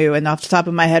riggers I knew. And off the top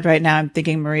of my head right now, I'm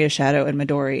thinking Maria Shadow and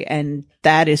Midori. And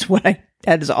that is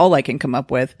all I can come up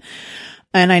with.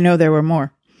 And I know there were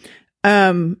more.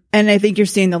 And I think you're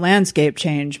seeing the landscape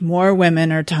change. More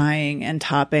women are tying and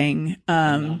topping,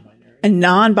 and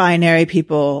non-binary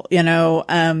people,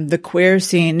 the queer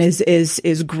scene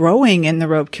is growing in the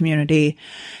rope community.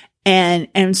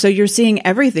 And so you're seeing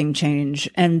everything change.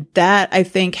 And that, I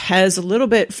think, has a little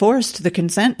bit forced the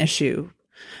consent issue,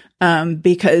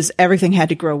 because everything had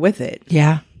to grow with it.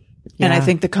 Yeah. And I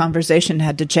think the conversation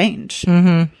had to change.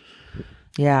 Mm-hmm.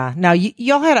 Yeah. Now,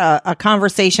 y'all had a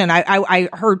conversation. I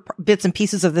heard bits and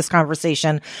pieces of this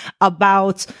conversation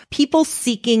about people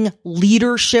seeking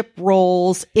leadership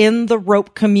roles in the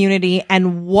rope community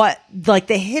and what, like,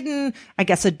 the hidden, I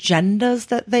guess, agendas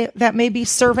that may be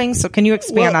serving. So can you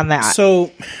expand on that?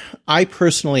 So I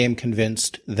personally am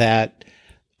convinced that,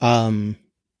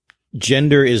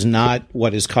 gender is not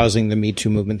what is causing the Me Too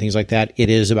movement, things like that. It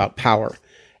is about power.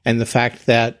 And the fact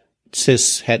that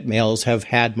cis het males have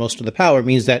had most of the power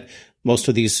means that most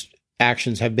of these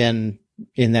actions have been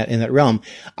in that realm.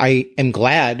 I am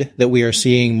glad that we are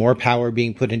seeing more power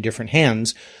being put in different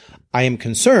hands. I am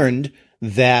concerned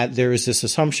that there is this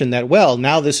assumption that, well,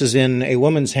 now this is in a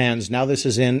woman's hands, now this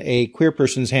is in a queer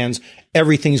person's hands,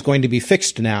 everything's going to be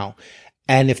fixed now.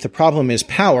 And if the problem is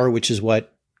power, which is what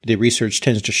the research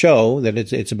tends to show, that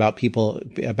it's about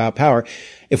power.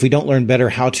 If we don't learn better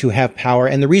how to have power,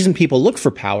 and the reason people look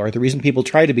for power, the reason people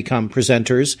try to become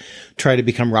presenters, try to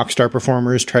become rock star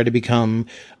performers, try to become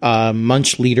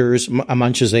munch leaders. A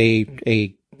munch is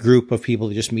a group of people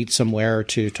that just meet somewhere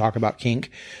to talk about kink.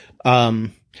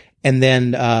 And then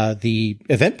the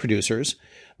event producers,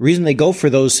 the reason they go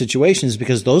for those situations is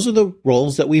because those are the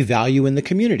roles that we value in the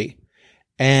community.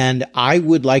 And I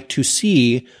would like to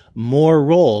see more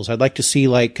roles. I'd like to see,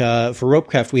 like, for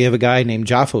Ropecraft, we have a guy named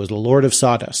Jaffa, who's the Lord of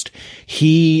Sawdust.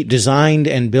 He designed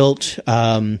and built,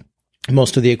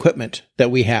 most of the equipment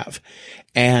that we have.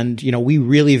 And, we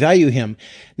really value him.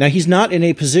 Now, he's not in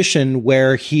a position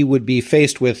where he would be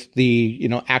faced with the,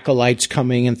 acolytes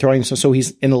coming and throwing. So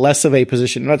he's in less of a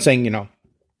position. I'm not saying,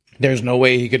 there's no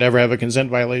way he could ever have a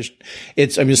consent violation. I'm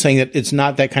just saying that it's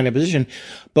not that kind of position,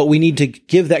 but we need to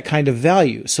give that kind of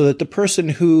value so that the person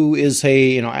who is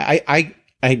I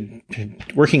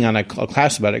working on a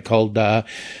class about it called,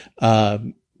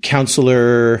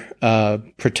 counselor,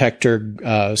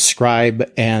 protector,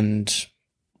 scribe, and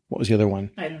what was the other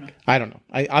one? I don't know.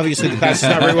 Obviously the class is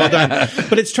not very well done,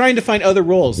 but it's trying to find other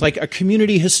roles, like a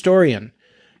community historian,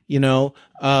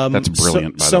 that's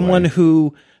brilliant. By someone the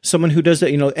way. Someone who does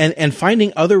that, and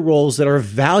finding other roles that are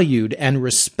valued and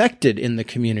respected in the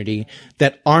community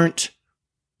that aren't,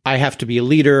 I have to be a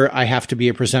leader, I have to be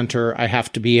a presenter, I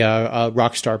have to be a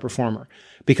rock star performer.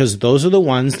 Because those are the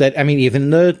ones that, even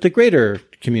the greater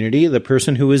community, the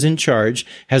person who is in charge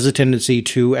has a tendency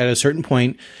to, at a certain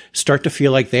point, start to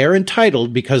feel like they're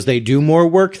entitled because they do more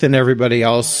work than everybody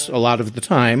else a lot of the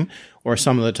time, or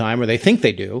some of the time, or they think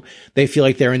they do. They feel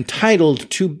like they're entitled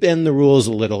to bend the rules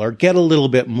a little, or get a little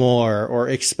bit more, or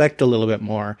expect a little bit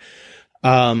more.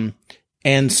 And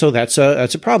so that's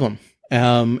a problem.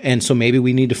 And so maybe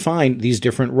we need to find these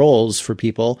different roles for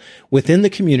people within the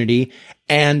community.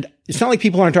 And it's not like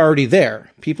people aren't already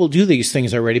there. People do these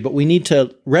things already, but we need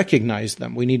to recognize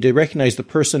them. We need to recognize the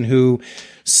person who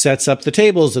sets up the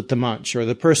tables at the munch, or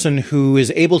the person who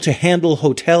is able to handle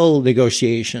hotel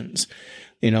negotiations,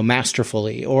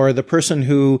 masterfully, or the person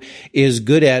who is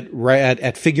good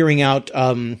at figuring out,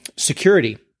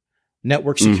 security,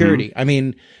 network security.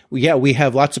 Mm-hmm. We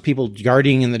have lots of people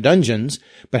guarding in the dungeons,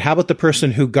 but how about the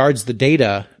person who guards the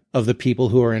data of the people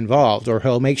who are involved, or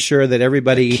he'll make sure that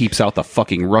everybody keeps out the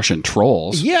fucking Russian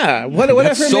trolls. Yeah. Whatever.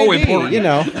 That's so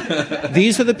important.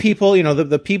 These are the people,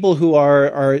 the people who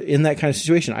are in that kind of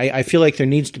situation. I feel like there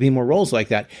needs to be more roles like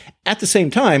that. At the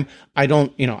same time, I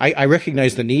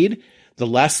recognize the need. The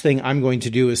last thing I'm going to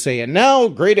do is say, and now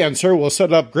Great Answer will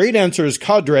set up Great Answer's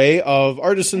cadre of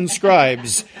artisan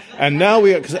scribes. And now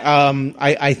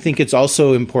I think it's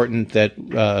also important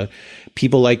that,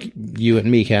 people like you and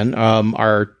me, Ken,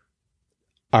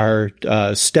 are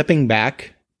stepping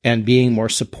back and being more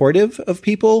supportive of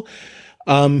people,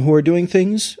 who are doing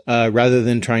things, rather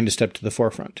than trying to step to the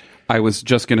forefront. I was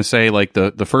just going to say, like,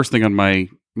 the first thing on my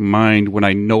mind when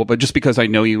I know, but just because I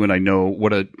know you and I know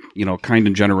what a, kind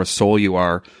and generous soul you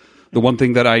are, the one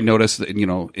thing that I notice,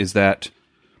 is that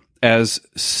as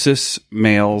cis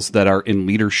males that are in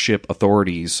leadership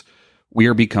authorities, we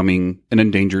are becoming an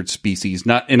endangered species.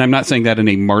 And I'm not saying that in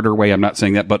a martyr way. I'm not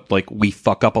saying that, but like, we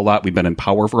fuck up a lot. We've been in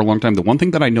power for a long time. The one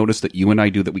thing that I noticed that you and I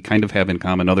do that we kind of have in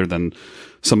common, other than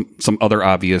some other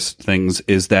obvious things,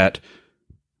 is that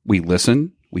we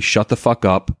listen, we shut the fuck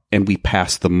up, and we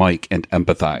pass the mic and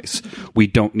empathize. We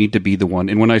don't need to be the one.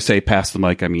 And when I say pass the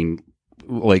mic, I mean,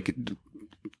 like,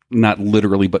 not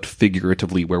literally, but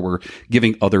figuratively, where we're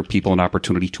giving other people an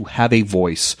opportunity to have a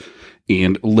voice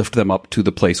and lift them up to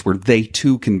the place where they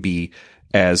too can be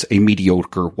as a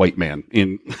mediocre white man.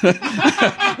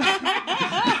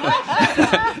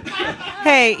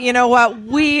 Hey, you know what?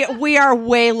 We are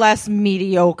way less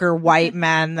mediocre white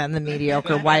men than the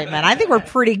mediocre white men. I think we're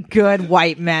pretty good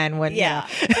white men.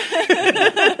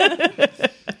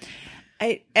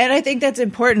 I think that's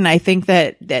important. I think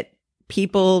that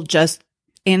people just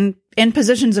in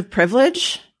positions of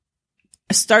privilege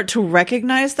start to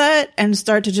recognize that and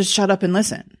start to just shut up and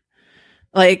listen.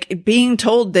 Like, being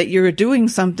told that you're doing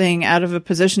something out of a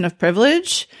position of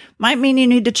privilege might mean you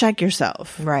need to check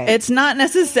yourself. Right. It's not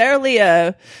necessarily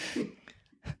a...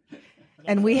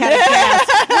 And we had a gasp.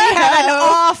 We had an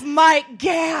off-mic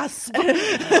gasp.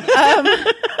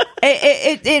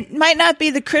 It might not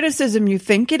be the criticism you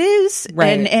think it is.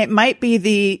 Right. And it might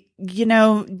be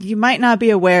you might not be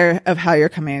aware of how you're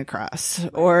coming across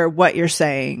or what you're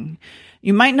saying.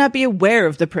 You might not be aware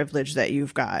of the privilege that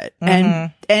you've got.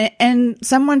 Mm-hmm. And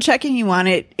someone checking you on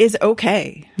it is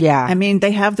okay. Yeah. I mean,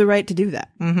 they have the right to do that.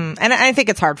 Mm-hmm. And I think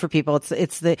it's hard for people.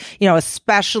 It's the,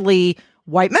 especially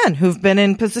white men who've been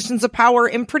in positions of power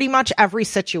in pretty much every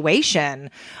situation.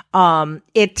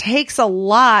 It takes a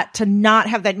lot to not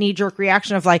have that knee-jerk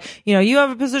reaction of like, you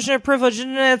have a position of privilege,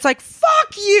 and it's like,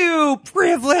 fuck you,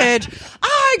 privilege.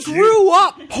 I grew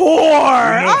up poor.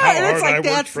 And it's like, I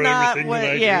that's not what what,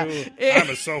 I do. I'm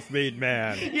a self-made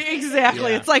man.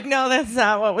 Exactly. Yeah. It's like, no, that's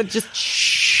not what would just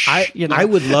shh. I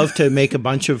would love to make a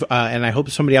bunch of, and I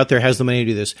hope somebody out there has the money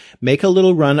to do this, make a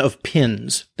little run of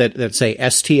pins that say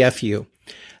STFU.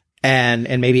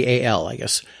 And maybe AL, I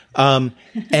guess. And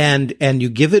you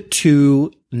give it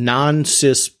to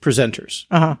non-cis presenters.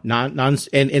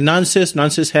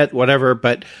 Non-cis het, whatever,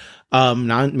 but,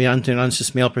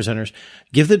 non-cis male presenters.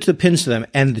 Give the pins to them.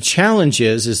 And the challenge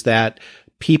is that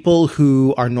people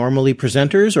who are normally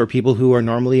presenters or people who are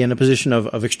normally in a position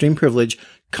of extreme privilege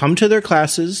come to their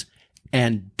classes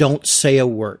and don't say a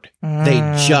word. They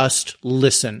just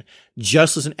listen.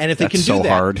 Just listen. And if they can do that,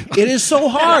 hard. It is so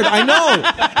hard. I know.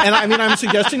 And I mean, I'm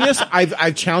suggesting this.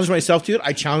 I've challenged myself to it.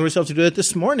 I challenged myself to do it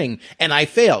this morning and I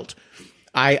failed.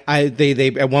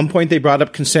 They at one point they brought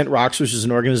up Consent Rocks, which is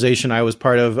an organization I was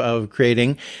part of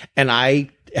creating. And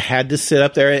I had to sit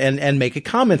up there and make a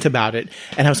comment about it.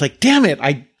 And I was like, damn it.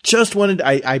 I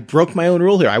broke my own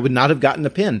rule here. I would not have gotten a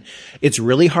pin. It's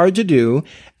really hard to do.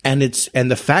 And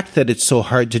the fact that it's so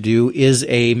hard to do is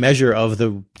a measure of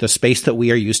the space that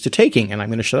we are used to taking. And I'm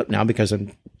going to shut up now because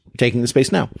I'm taking the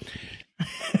space now.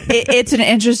 It's an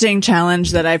interesting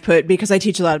challenge that I put because I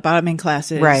teach a lot of bottoming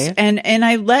classes. Right. And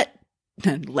I let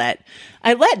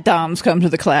doms come to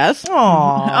the class.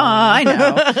 Aww. I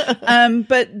know.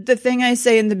 But the thing I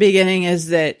say in the beginning is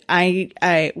that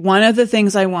I one of the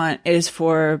things I want is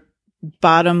for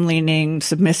bottom leaning,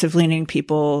 submissive leaning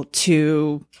people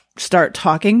to start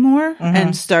talking more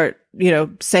and start,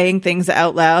 saying things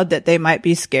out loud that they might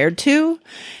be scared to.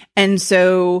 And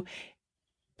so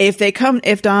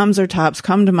if doms or tops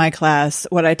come to my class,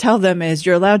 what I tell them is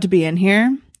you're allowed to be in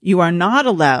here. You are not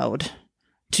allowed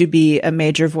to be a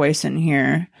major voice in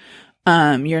here.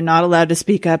 You're not allowed to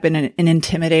speak up in an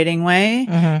intimidating way.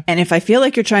 Mm-hmm. And if I feel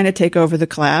like you're trying to take over the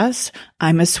class,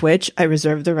 I'm a switch. I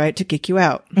reserve the right to kick you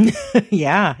out.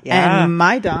 Yeah. And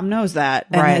my dom knows that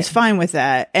and is fine with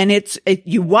that. And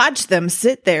you watch them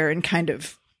sit there and kind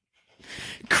of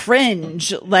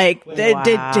cringe. Like,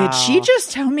 did she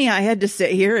just tell me I had to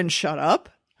sit here and shut up?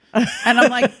 And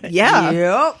I'm like, yeah.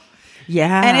 Yep.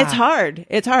 Yeah. And it's hard.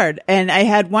 It's hard. And I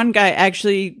had one guy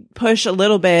actually push a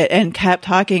little bit and kept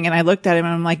talking. And I looked at him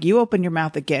and I'm like, you open your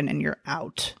mouth again and you're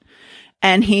out.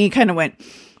 And he kind of went,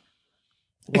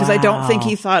 because I don't think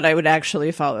he thought I would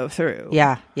actually follow through.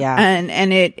 Yeah. Yeah.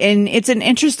 And it's an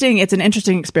interesting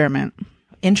experiment.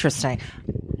 Interesting.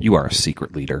 You are a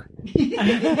secret leader. She is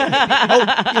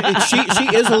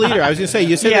a leader. I was going to say,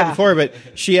 you said that before, but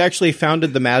she actually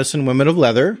founded the Madison Women of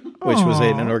Leather, which was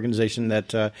an organization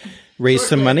that raised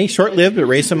some money, short-lived, but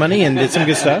raised some money and did some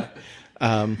good stuff.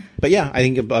 But yeah, I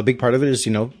think a big part of it is,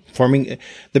 forming.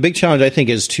 The big challenge, I think,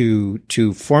 is to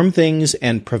form things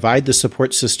and provide the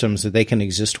support systems that they can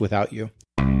exist without you.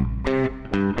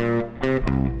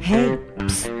 Hey,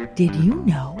 psst, did you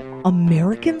know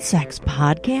American Sex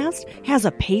Podcast has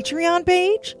a Patreon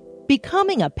page?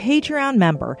 Becoming a Patreon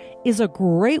member is a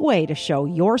great way to show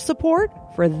your support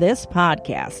for this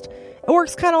podcast. It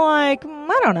works kind of like,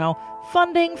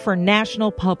 funding for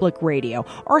National Public Radio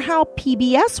or how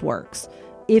PBS works.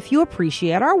 If you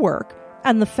appreciate our work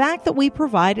and the fact that we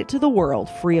provide it to the world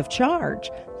free of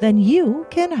charge, then you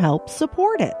can help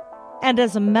support it. And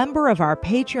as a member of our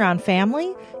Patreon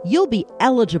family, you'll be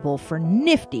eligible for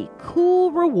nifty,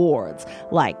 cool rewards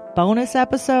like bonus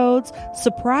episodes,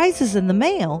 surprises in the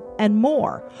mail, and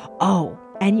more. Oh,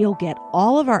 and you'll get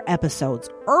all of our episodes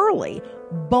early,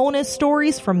 bonus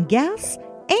stories from guests,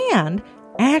 and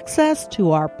access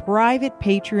to our private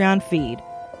Patreon feed.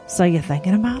 So you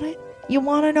thinking about it? You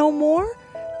want to know more?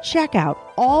 Check out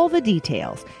all the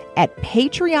details at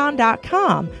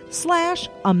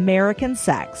patreon.com/American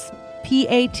Sex.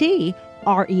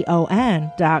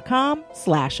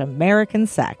 patreon.com/American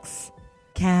Sex.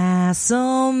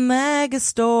 Castle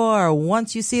Megastore.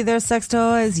 Once you see their sex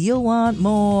toys, you'll want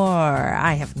more.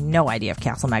 I have no idea if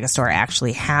Castle Megastore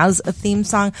actually has a theme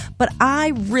song, but I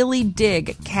really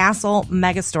dig Castle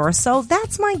Megastore. So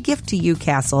that's my gift to you,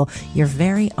 Castle, your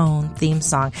very own theme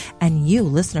song. And you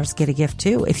listeners get a gift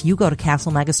too. If you go to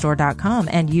castlemegastore.com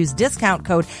and use discount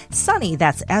code SUNNY,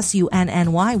 that's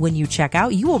SUNNY, when you check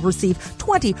out, you will receive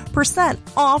 20%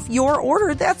 off your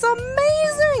order. That's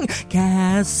amazing.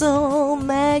 Castle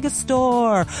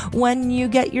Megastore. When you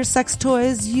get your sex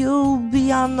toys, you'll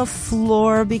be on the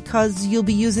floor because you'll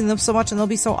be using them so much and they'll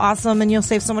be so awesome and you'll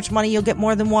save so much money. You'll get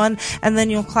more than one and then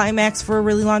you'll climax for a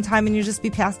really long time and you'll just be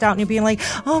passed out and you'll be like,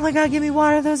 oh my God, give me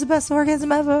water. That was the best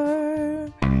orgasm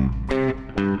ever.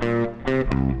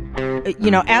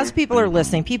 You know, as people are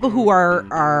listening, people who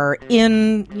are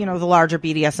in, you know, the larger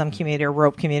BDSM community or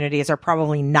rope communities are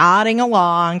probably nodding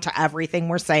along to everything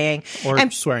we're saying. Or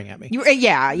swearing at me.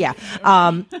 Yeah.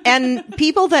 And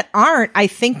people that aren't, I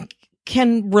think,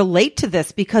 can relate to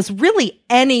this because really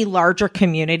any larger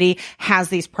community has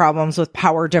these problems with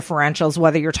power differentials,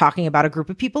 whether you're talking about a group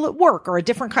of people at work or a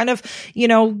different kind of, you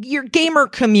know, your gamer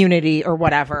community or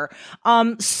whatever.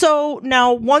 So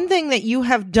now one thing that you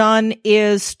have done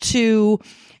is to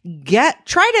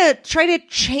try to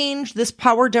change this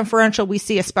power differential we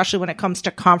see, especially when it comes to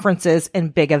conferences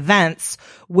and big events,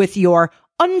 with your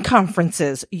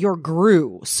unconferences, your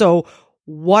GRU. So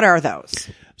what are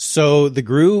those? So the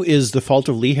GRU is the fault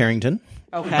of Lee Harrington.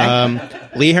 Okay.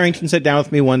 Lee Harrington sat down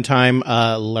with me one time,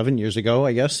 11 years ago,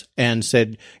 I guess, and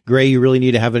said, Gray, you really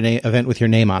need to have an event with your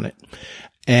name on it.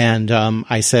 And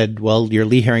I said, well, you're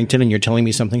Lee Harrington and you're telling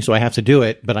me something, so I have to do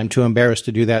it, but I'm too embarrassed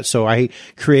to do that. So I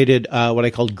created what I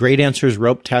called Great Answers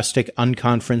Rope-tastic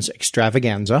Unconference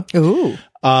Extravaganza. Ooh.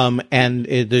 And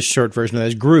the short version of that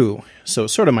is GRU. So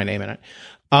sort of my name in it.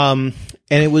 And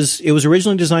it was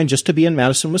originally designed just to be in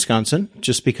Madison, Wisconsin,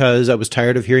 just because I was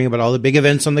tired of hearing about all the big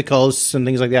events on the coasts and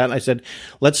things like that. And I said,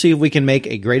 let's see if we can make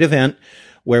a great event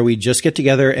where we just get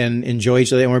together and enjoy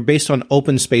each other. And we're based on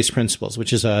open space principles,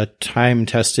 which is a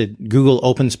time-tested Google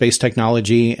open space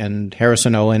technology and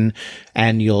Harrison Owen,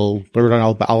 and you'll learn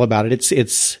all about it.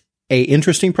 It's a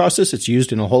interesting process. It's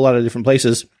used in a whole lot of different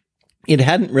places. It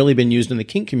hadn't really been used in the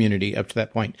kink community up to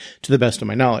that point, to the best of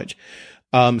my knowledge.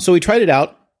 So we tried it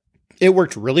out. It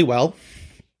worked really well.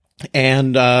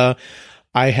 And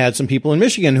I had some people in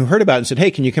Michigan who heard about it and said,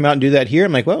 hey, can you come out and do that here?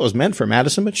 I'm like, well, it was meant for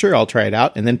Madison, but sure, I'll try it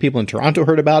out. And then people in Toronto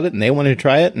heard about it and they wanted to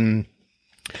try it. And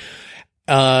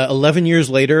 11 years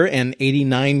later and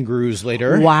 89 GRUs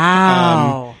later.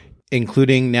 Wow.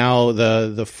 Including now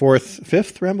the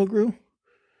fifth Ramble GRU?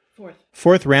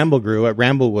 Fourth Ramble GRU at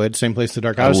Ramblewood, same place the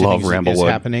Dark Odyssey is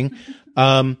happening.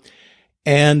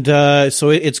 And so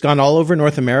it's gone all over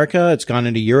North America. It's gone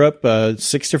into Europe,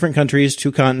 6 different countries,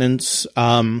 2 continents.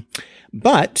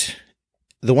 But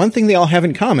the one thing they all have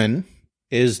in common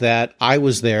is that I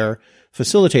was there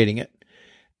facilitating it.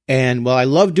 And while I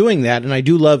love doing that, and I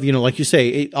do love, like you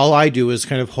say, all I do is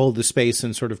kind of hold the space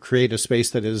and sort of create a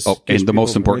space that is. Oh, and the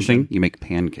most important thing, you make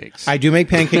pancakes. I do make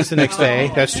pancakes the next day.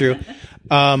 That's true.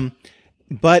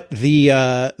 But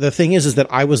the thing is that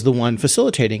I was the one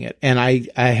facilitating it. And I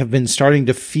have been starting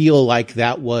to feel like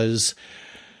that was,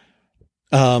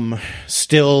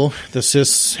 still the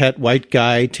cis het white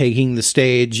guy taking the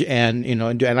stage and,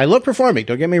 and I love performing.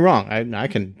 Don't get me wrong. I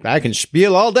can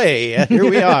spiel all day. Here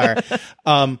we are.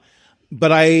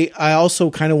 But I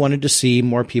also kind of wanted to see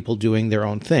more people doing their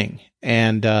own thing.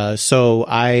 And, so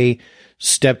I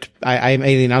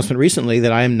made the announcement recently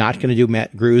that I am not going to do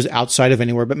GRUs outside of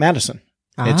anywhere but Madison.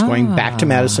 It's going back to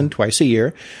Madison twice a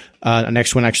year.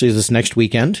 Next one actually is this next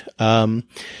weekend.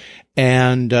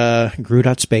 And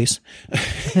GRU.space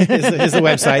is the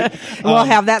website. We'll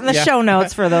have that in the show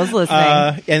notes for those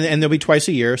listening. And they'll be twice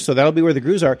a year. So that'll be where the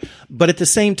GRUs are. But at the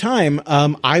same time,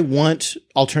 I want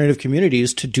alternative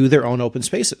communities to do their own open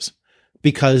spaces,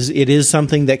 because it is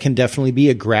something that can definitely be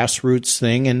a grassroots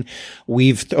thing. And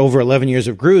over 11 years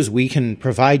of GRUs, we can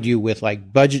provide you with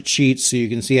like budget sheets so you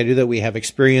can see how to do that. We have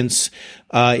experience,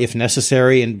 if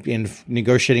necessary, in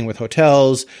negotiating with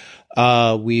hotels.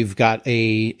 We've got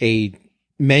a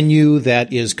menu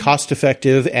that is cost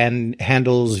effective and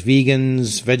handles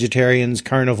vegans, vegetarians,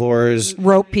 carnivores,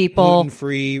 rope people,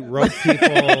 gluten-free, rope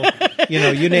people,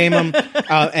 you name them.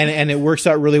 And it works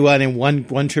out really well. And in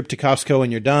one trip to Costco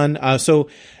and you're done. So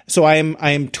I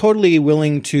am totally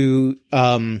willing to,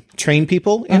 train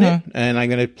people in it. And I'm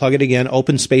going to plug it again.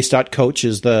 Openspace.coach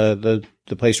is the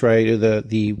place where I do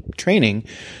the training.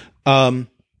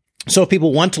 So if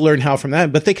people want to learn how from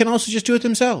that, but they can also just do it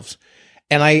themselves.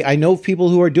 And I know people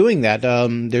who are doing that.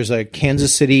 There's a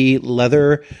Kansas City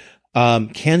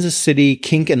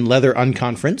Kink and Leather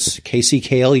Unconference,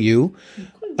 KCKLU,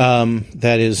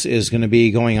 that is going to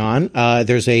be going on.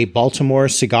 There's a Baltimore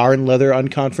Cigar and Leather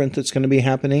Unconference that's going to be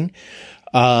happening.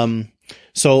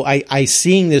 So I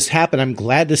seeing this happen, I'm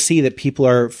glad to see that people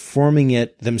are forming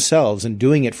it themselves and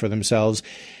doing it for themselves.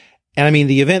 And I mean,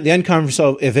 the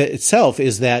unconference itself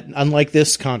is that unlike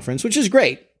this conference, which is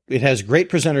great, it has great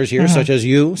presenters here, such as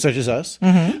you, such as us.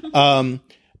 And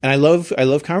I love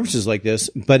conferences like this,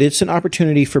 but it's an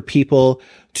opportunity for people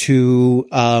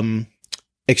to,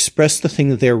 express the thing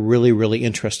that they're really, really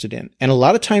interested in. And a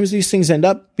lot of times these things end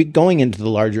up going into the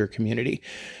larger community.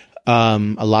 A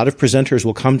lot of presenters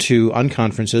will come to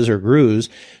unconferences or GRUs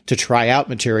to try out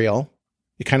material.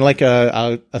 Kind of like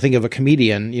I think of a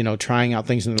comedian, trying out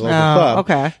things in the local club.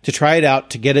 Okay. To try it out,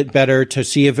 to get it better, to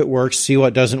see if it works, see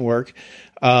what doesn't work.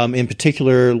 In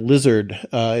particular, Lizard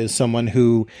is someone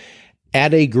who,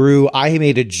 at a GRU, I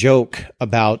made a joke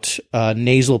about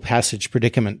nasal passage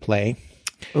predicament play.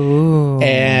 Ooh.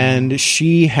 And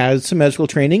she had some medical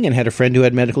training and had a friend who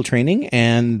had medical training,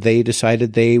 and they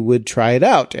decided they would try it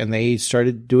out. And they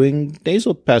started doing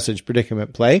nasal passage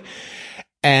predicament play.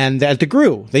 And at the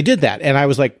GRU, they did that. And I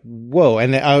was like, whoa.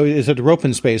 And I was at the Rope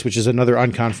in Space, which is another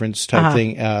unconference type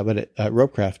thing, but at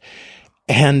Ropecraft.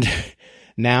 And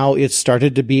now it's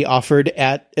started to be offered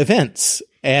at events.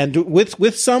 And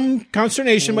with some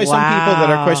consternation by some people that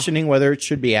are questioning whether it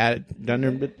should be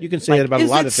done, but you can say that about a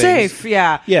lot of things. Safe?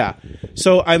 Yeah. Yeah.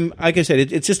 So like I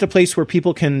said, it's just a place where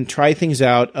people can try things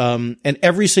out. And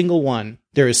every single one,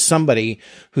 there is somebody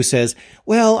who says,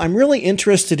 well, I'm really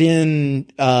interested in,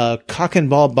 cock and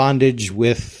ball bondage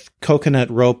with coconut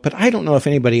rope, but I don't know if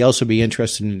anybody else would be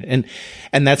interested in it.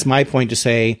 And that's my point to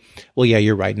say, well, yeah,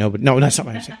 you're right. No, that's not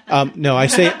what I say. No, I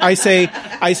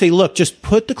say, look, just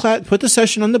put the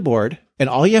session on the board, and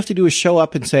all you have to do is show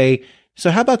up and say,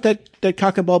 so how about that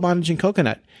cock and ball bondage and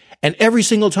coconut? And every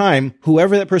single time,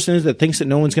 whoever that person is that thinks that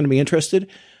no one's going to be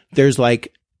interested, there's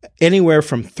like anywhere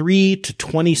from 3 to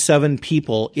 27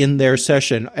 people in their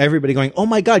session, everybody going, oh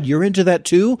my God, you're into that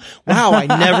too? Wow, I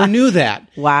never knew that.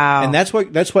 Wow. And that's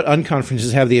what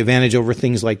unconferences have the advantage over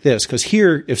things like this. Because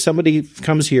here, if somebody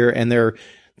comes here and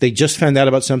they just found out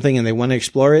about something and they want to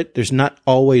explore it, there's not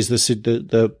always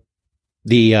the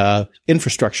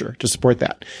infrastructure to support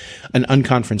that. An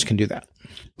unconference can do that.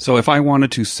 So if I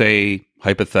wanted to say,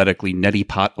 hypothetically, neti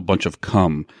pot a bunch of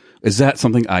cum, is that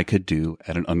something I could do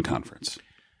at an unconference?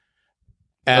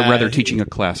 Or rather, teaching a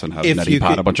class on how to neti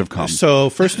pot a bunch of cum. So,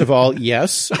 first of all,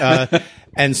 yes.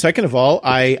 And second of all,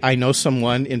 I know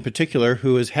someone in particular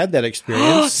who has had that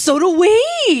experience. So do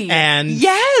we. And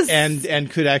yes, and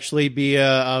could actually be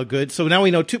a good. So now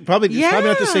we know probably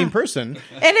not the same person.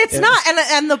 And it's not.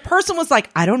 And the person was like,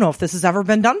 I don't know if this has ever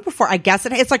been done before. I guess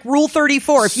it's like Rule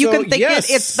 34. If you can think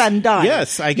it's been done.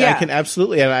 Yes, I can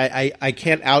absolutely. And I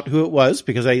can't out who it was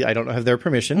because I don't have their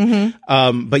permission.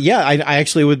 But yeah, I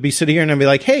actually would be sitting here and I'd be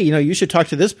like, hey, you should talk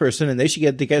to this person and they should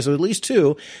get together, so at least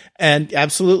 2. And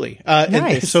absolutely. Nice.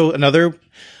 And so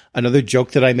another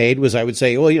joke that I made was I would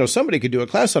say, well, somebody could do a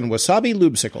class on wasabi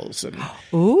lubesicles.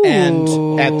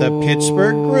 And at the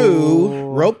Pittsburgh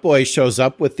GRU, Rope Boy shows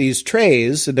up with these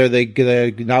trays. They're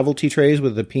the novelty trays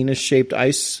with the penis-shaped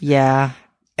ice. Yeah.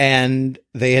 And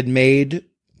they had made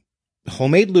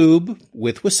homemade lube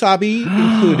with wasabi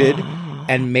included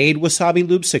and made wasabi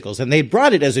lubesicles. And they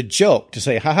brought it as a joke to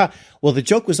say, haha. Well, the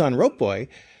joke was on Rope Boy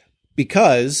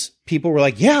because people were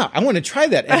like, yeah, I want to try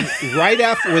that. And right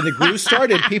after when the GRU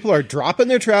started, people are dropping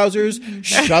their trousers,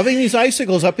 shoving these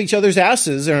icicles up each other's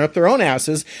asses or up their own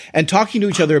asses and talking to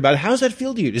each other about, how does that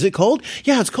feel to you? Is it cold?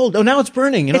 Yeah, it's cold. Oh, now it's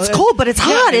burning. It's cold, but it's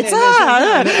hot. It's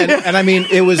hot. And I mean,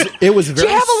 it was very Do you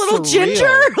have a little surreal.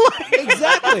 Ginger?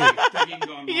 Exactly.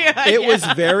 It was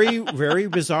very, very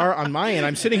bizarre on my end.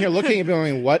 I'm sitting here looking and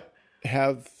going, what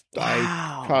have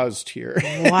I caused here?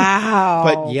 Wow.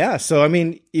 But yeah, so I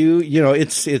mean,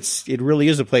 it really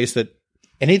is a place that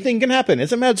anything can happen.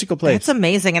 It's a magical place. It's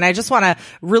amazing. And I just want to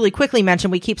really quickly mention,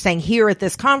 we keep saying here at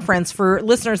this conference for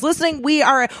listeners listening,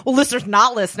 listeners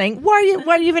not listening.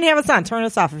 Why do you even have us on? Turn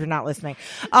us off if you're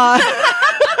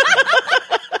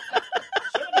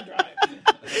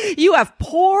You have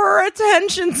poor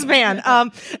attention span.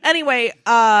 Anyway,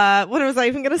 what was I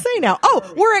even going to say now?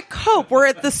 Oh, we're at COPE. We're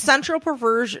at the Central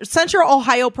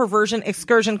Ohio Perversion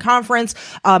Excursion Conference.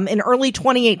 In early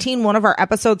 2018, one of our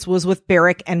episodes was with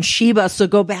Barrick and Sheba. So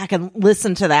go back and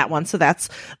listen to that one. So that's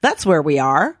where we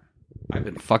are. I've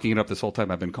been fucking it up this whole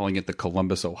time. I've been calling it the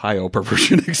Columbus, Ohio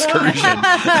Perversion Excursion.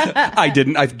 I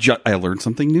didn't. I learned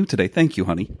something new today. Thank you,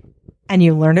 honey. And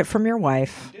you learned it from your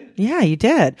wife. Yeah, you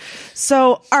did.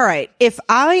 So, all right. If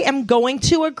I am going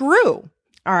to a GRU,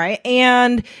 all right,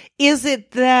 and is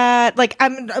it that, like,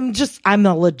 I'm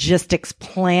a logistics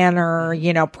planner,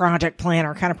 project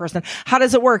planner kind of person. How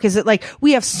does it work? Is it like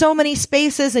we have so many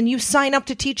spaces and you sign up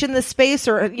to teach in this space,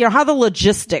 or, how the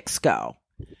logistics go?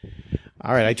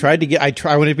 All right. I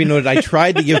want it to be noted, I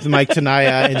tried to give the mic to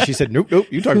Naya and she said, nope,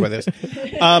 you talk about this.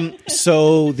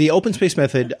 So the open space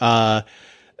method,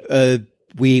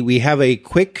 we have a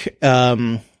quick,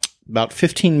 about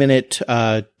 15-minute,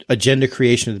 agenda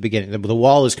creation at the beginning. The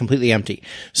wall is completely empty.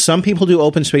 Some people do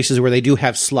open spaces where they do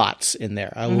have slots in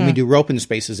there. When we do open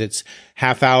spaces, it's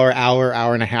half hour,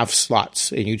 hour and a half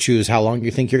slots, and you choose how long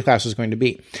you think your class is going to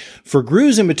be. For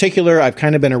GRUs in particular, I've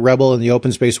kind of been a rebel in the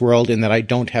open space world in that I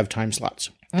don't have time slots.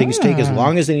 Things take as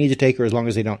long as they need to take or as long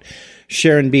as they don't.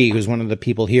 Sharon B., who's one of the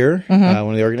people here, one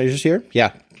of the organizers here.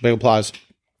 Yeah, big applause.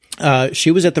 She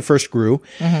was at the first GRU.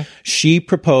 She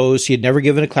proposed, she had never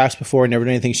given a class before, never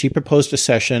done anything. She proposed a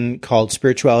session called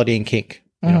Spirituality and Kink.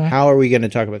 How are we going to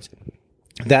talk about this?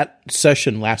 That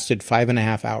session lasted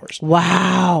 5.5 hours.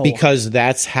 Wow. Because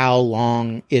that's how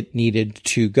long it needed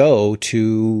to go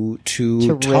to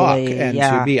talk really, and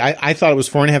to be. I thought it was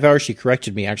 4.5 hours. She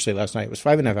corrected me actually last night. It was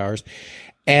 5.5 hours.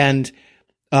 And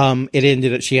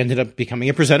she ended up becoming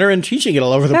a presenter and teaching it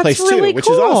all over the place too, which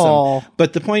is awesome.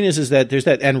 But the point is that there's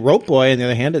that. And Rope Boy, on the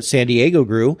other hand, at San Diego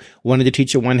GRU, wanted to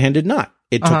teach a one-handed knot.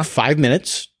 It took 5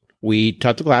 minutes. We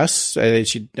taught the class.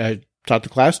 She taught the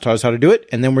class, taught us how to do it,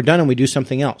 and then we're done and we do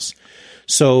something else.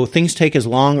 So things take as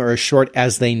long or as short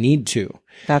as they need to.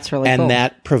 That's really cool. And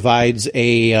that provides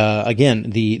again,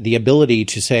 the ability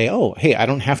to say, oh, hey, I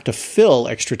don't have to fill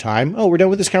extra time. Oh, we're done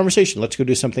with this conversation. Let's go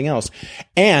do something else.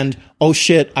 And, oh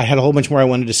shit, I had a whole bunch more I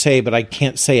wanted to say, but I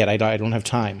can't say it. I don't have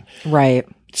time. Right.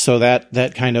 So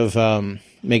that kind of,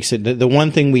 makes it, the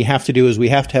one thing we have to do is we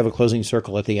have to have a closing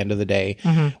circle at the end of the day.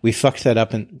 We fucked that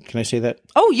up, and can I say that?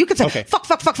 Oh, you could say, okay. Fuck.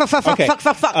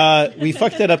 We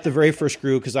fucked that up the very first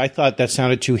GRU because I thought that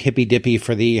sounded too hippy-dippy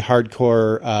for the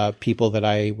hardcore, people that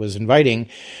I was inviting.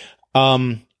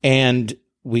 And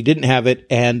we didn't have it,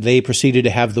 and they proceeded to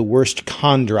have the worst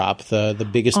con drop, the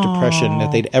biggest depression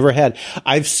that they'd ever had.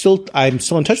 I'm still in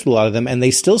touch with a lot of them, and they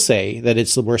still say that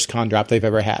it's the worst con drop they've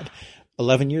ever had.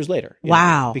 11 years later.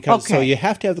 Wow. Because so you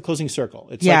have to have the closing circle.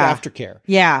 It's like aftercare.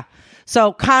 Yeah.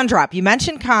 So con drop, you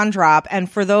mentioned con drop,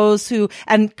 and for those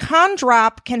and con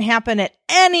drop can happen at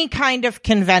any kind of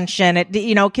convention. It,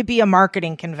 it could be a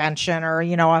marketing convention or,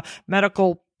 a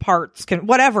medical parts,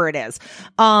 whatever it is.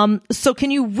 So can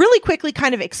you really quickly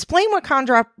kind of explain what con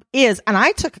drop is? And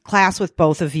I took a class with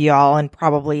both of y'all, and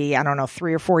probably,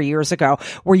 3 or 4 years ago,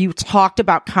 where you talked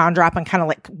about con drop and kind of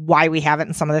like why we have it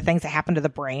and some of the things that happen to the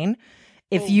brain.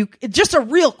 If you just a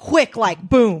real quick, like,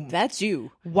 boom. That's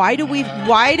you. Why do we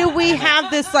have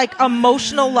this like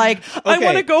emotional, like, I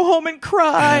want to go home and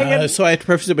cry? So I have to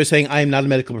preface it by saying I am not a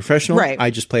medical professional. Right.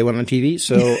 I just play one on TV.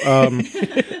 So, I'm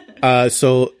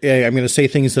going to say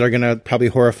things that are going to probably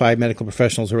horrify medical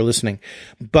professionals who are listening.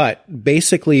 But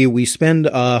basically we spend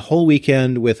a whole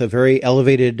weekend with a very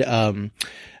elevated,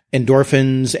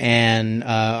 endorphins, and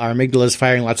our amygdala is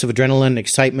firing lots of adrenaline,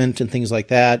 excitement, and things like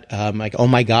that. Like, oh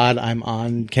my God, I'm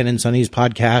on Ken and Sunny's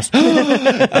podcast.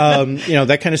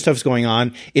 That kind of stuff's going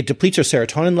on. It depletes our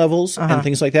serotonin levels and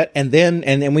things like that. And then,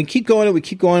 and we keep going and we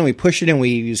keep going and we push it, and we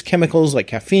use chemicals like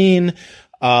caffeine.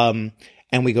 And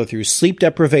we go through sleep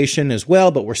deprivation as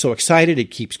well, but we're so excited.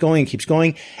 It keeps going.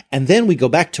 And then we go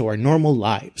back to our normal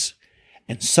lives.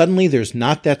 And suddenly there's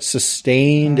not that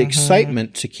sustained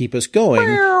excitement to keep us going,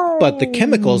 but the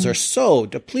chemicals are so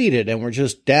depleted and we're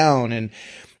just down,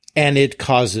 and it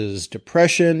causes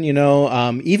depression,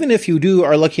 even if you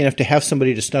are lucky enough to have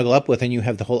somebody to snuggle up with and you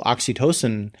have the whole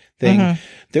oxytocin thing.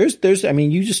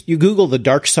 You Google the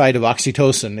dark side of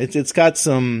oxytocin. It's got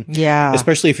some,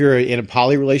 especially if you're in a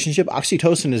poly relationship,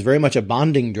 oxytocin is very much a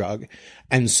bonding drug.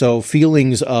 And so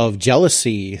feelings of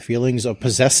jealousy, feelings of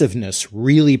possessiveness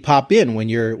really pop in when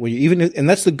you're even, and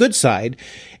that's the good side.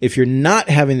 If you're not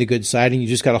having the good side and you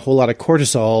just got a whole lot of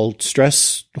cortisol,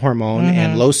 stress hormone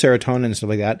and low serotonin and stuff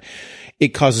like that, it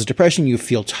causes depression. You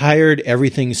feel tired.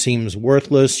 Everything seems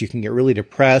worthless. You can get really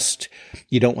depressed.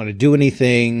 You don't want to do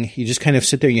anything. You just kind of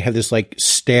sit there and you have this like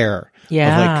stare of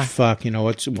like, fuck,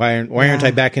 why aren't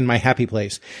I back in my happy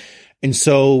place? And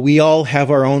so we all have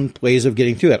our own ways of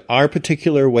getting through it. Our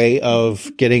particular way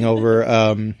of getting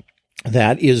over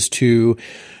that is to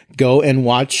go and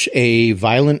watch a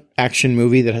violent action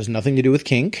movie that has nothing to do with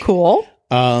kink. Cool.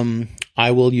 I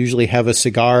will usually have a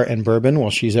cigar and bourbon while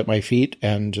she's at my feet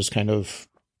and just kind of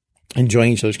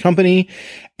enjoying each other's company.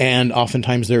 And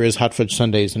oftentimes there is hot fudge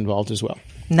sundaes involved as well.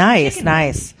 Nice.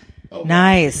 Nice.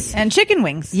 And chicken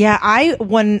wings. Yeah,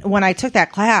 when I took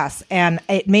that class, and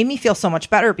it made me feel so much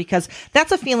better, because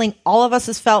that's a feeling all of us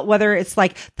has felt, whether it's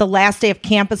like the last day of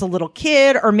camp as a little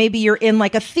kid, or maybe you're in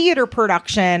like a theater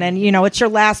production and it's your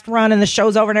last run and the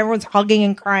show's over and everyone's hugging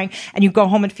and crying and you go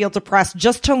home and feel depressed,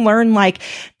 just to learn like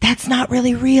that's not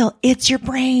really real. It's your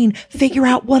brain. Figure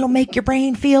out what'll make your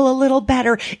brain feel a little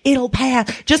better. It'll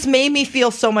pass. Just made me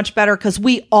feel so much better, because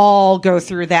we all go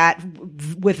through that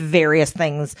with various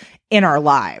things in our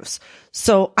lives.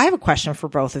 So I have a question for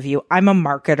both of you. I'm a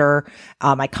marketer.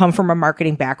 I come from a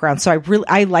marketing background. So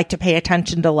I like to pay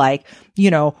attention to like,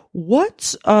 what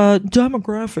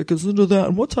demographic is into that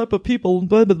and what type of people,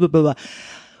 blah, blah, blah, blah.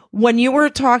 When you were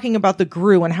talking about the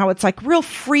GRU and how it's like real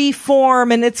free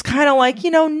form and it's kind of like,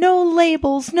 no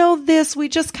labels, no this, we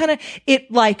just kind of, it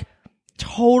like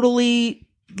totally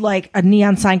like a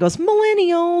neon sign goes,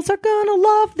 millennials are gonna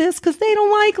love this because they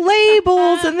don't like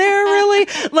labels and they're really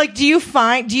like, do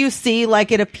you see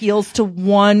like it appeals to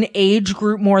one age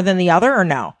group more than the other, or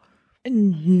no?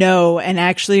 No. And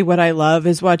actually what I love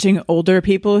is watching older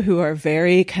people who are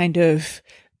very kind of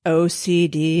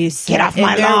OCD, get off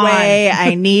my lawn. Way.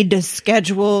 I need to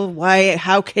schedule. Why?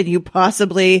 How can you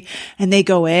possibly? And they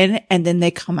go in and then they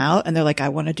come out and they're like, I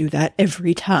want to do that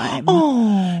every time.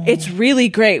 Oh, it's really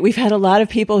great. We've had a lot of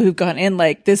people who've gone in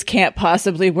like, this can't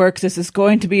possibly work. This is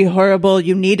going to be horrible.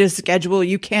 You need a schedule.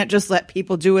 You can't just let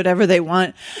people do whatever they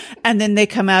want. And then they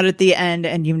come out at the end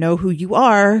and you know who you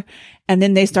are. And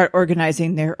then they start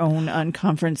organizing their own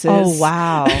unconferences. Oh,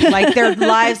 wow. Like their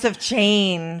lives have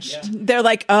changed. Yeah. They're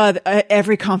like,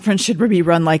 every conference should be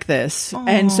run like this. Aww.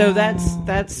 And so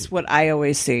that's what I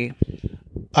always see.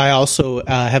 I also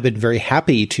have been very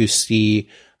happy to see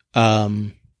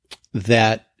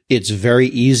that it's very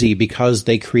easy, because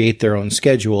they create their own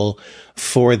schedule,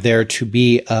 for there to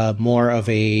be more of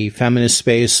a feminist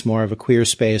space, more of a queer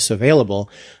space available,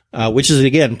 which is,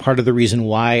 again, part of the reason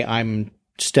why I'm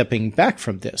stepping back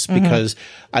from this, because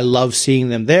I love seeing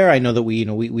them there. I know that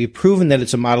we've proven that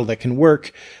it's a model that can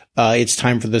work. It's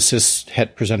time for the cis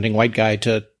het presenting white guy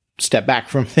to step back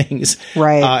from things,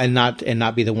 right? And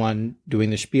not be the one doing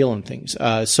the spiel and things.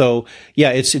 So yeah,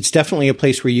 it's definitely a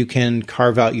place where you can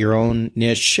carve out your own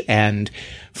niche. And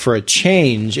for a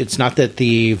change, it's not that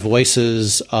the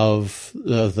voices of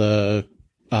the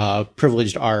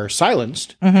privileged are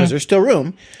silenced, because there's still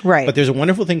room, right? But there's a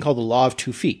wonderful thing called the law of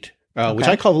 2 feet. Which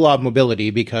I call the law of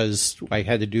mobility, because I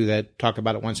had to talk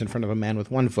about it once in front of a man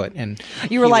with 1 foot. And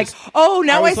you were like,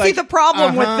 now I see the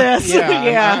problem with this.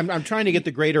 Yeah. I'm trying to get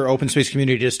the greater open space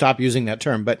community to stop using that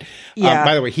term. But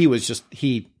by the way,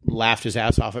 he laughed his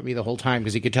ass off at me the whole time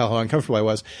because he could tell how uncomfortable I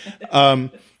was.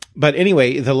 But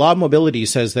anyway, the law of mobility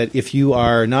says that if you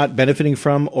are not benefiting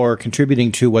from or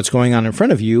contributing to what's going on in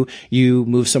front of you, you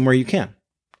move somewhere you can.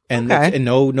 And, and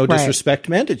no disrespect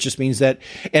meant. It just means that,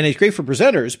 and it's great for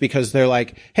presenters, because they're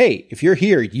like, hey, if you're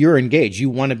here, you're engaged. You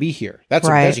want to be here. That's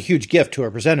a huge gift to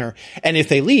a presenter. And if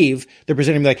they leave, the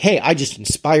presenter will be like, hey, I just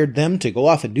inspired them to go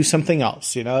off and do something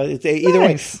else. Either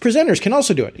way, presenters can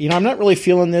also do it. I'm not really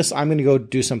feeling this. I'm going to go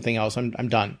do something else. I'm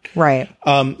done. Right.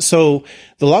 So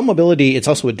the law of mobility, it's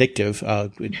also addictive.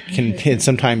 It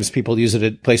sometimes people use it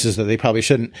at places that they probably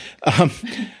shouldn't.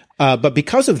 But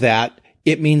because of that,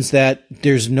 it means that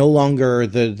there's no longer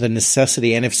the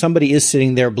necessity. And if somebody is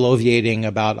sitting there bloviating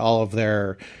about all of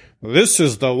their, this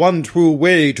is the one true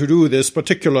way to do this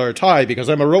particular tie, because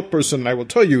I'm a rope person, I will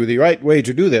tell you the right way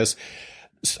to do this.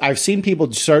 I've seen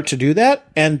people start to do that,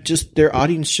 and just their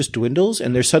audience just dwindles,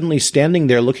 and they're suddenly standing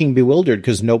there looking bewildered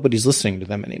because nobody's listening to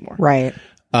them anymore. Right.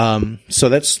 So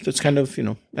that's kind of,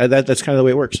 that's kind of the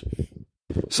way it works.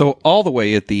 So all the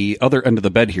way at the other end of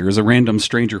the bed here is a random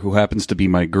stranger who happens to be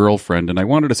my girlfriend, and I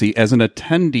wanted to see, as an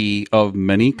attendee of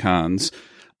many cons,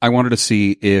 I wanted to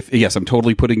see if, yes, I'm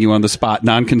totally putting you on the spot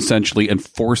non-consensually and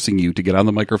forcing you to get on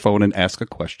the microphone and ask a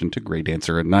question to Grey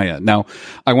Dancer and Naya. Now,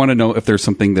 I want to know if there's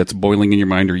something that's boiling in your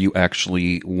mind or you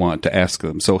actually want to ask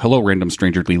them. So, hello, random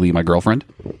stranger Lily, my girlfriend.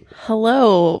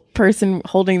 Hello, person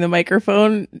holding the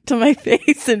microphone to my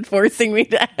face and forcing me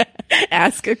to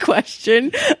ask a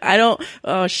question.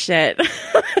 Oh shit.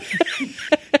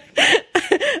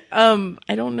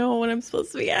 I don't know what I'm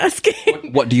supposed to be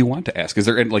asking. What do you want to ask? Is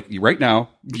there, like, right now,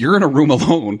 you're in a room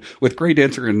alone with Grey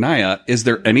Dancer and Naya. Is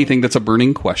there anything that's a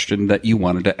burning question that you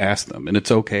wanted to ask them? And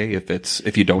it's okay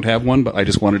if you don't have one, but I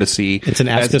just wanted to see. It's an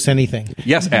ask us anything.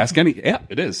 Yes, ask any. Yeah,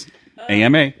 it is.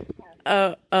 AMA.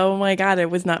 Oh my God, I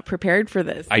was not prepared for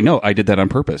this. I know, I did that on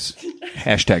purpose.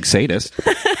 #sadist.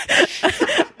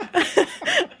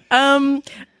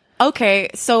 Okay,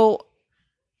 so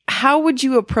how would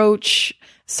you approach,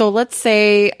 so let's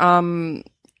say, let's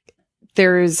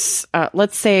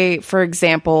say, for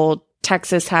example,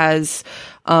 Texas has,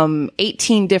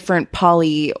 18 different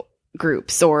poly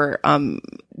groups or,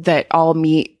 that all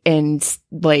meet in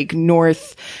like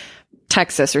North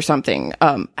Texas or something.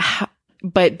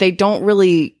 But they don't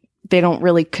really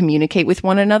communicate with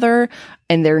one another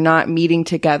and they're not meeting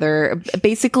together.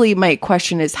 Basically, my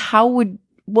question is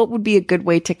what would be a good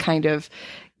way to kind of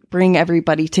bring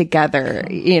everybody together?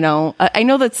 You know, I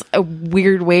know that's a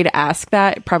weird way to ask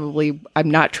that. Probably I'm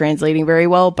not translating very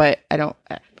well, but I don't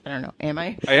know. Am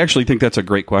I? I actually think that's a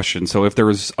great question. So if there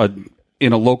was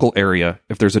in a local area,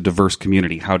 if there's a diverse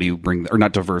community, how do you bring, or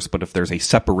not diverse, but if there's a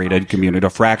separated community, a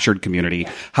fractured community,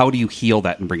 how do you heal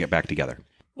that and bring it back together?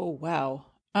 Oh, wow.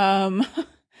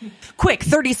 Quick,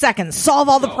 30 seconds. Solve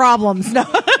all the problems. No.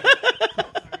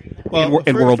 Well,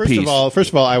 and world peace. First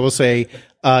of all, I will say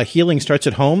healing starts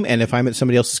at home, and if I'm at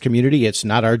somebody else's community, it's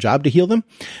not our job to heal them.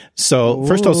 So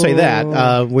first, I'll say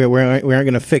that we aren't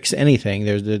going to fix anything.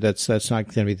 That's not going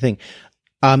to be the thing.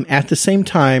 At the same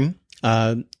time,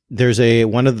 there's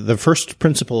one of the first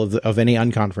principle of any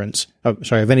unconference,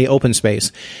 of any open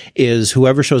space, is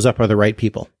whoever shows up are the right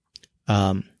people.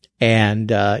 In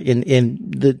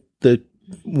the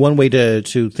one way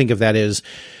to think of that is,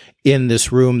 in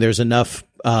this room, there's enough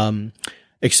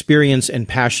experience and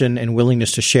passion and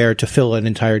willingness to share to fill an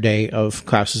entire day of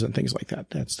classes and things like that.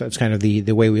 That's kind of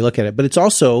the way we look at it. But it's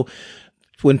also,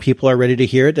 when people are ready to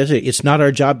hear it, it's not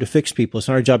our job to fix people. It's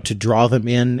not our job to draw them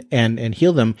in and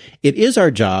heal them. It is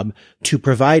our job to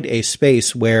provide a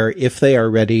space where, if they are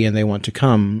ready and they want to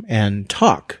come and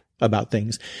talk about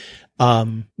things,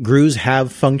 GRUs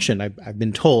have function. I've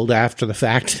been told after the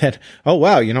fact that, oh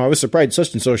wow, I was surprised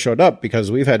such and so showed up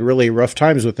because we've had really rough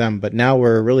times with them, but now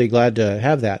we're really glad to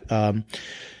have that.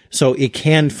 So it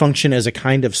can function as a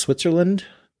kind of Switzerland,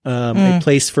 a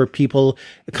place for people,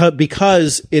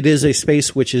 because it is a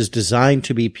space which is designed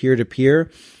to be peer to peer.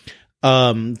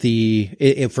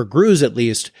 For GRUs at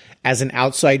least, as an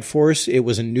outside force, it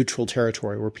was a neutral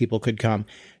territory where people could come.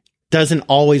 Doesn't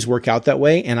always work out that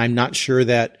way, and I'm not sure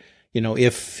that,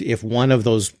 if one of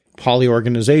those poly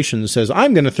organizations says,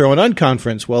 I'm going to throw an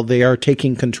unconference, well, they are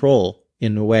taking control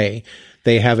in a way.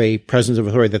 They have a presence of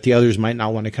authority that the others might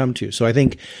not want to come to. So I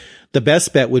think the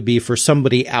best bet would be for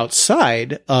somebody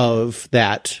outside of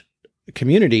that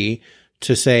community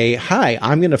to say, hi,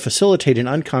 I'm going to facilitate an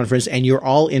unconference and you're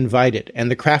all invited.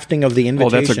 And the crafting of the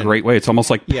invitation. Oh, that's a great way. It's almost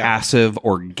like passive,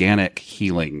 organic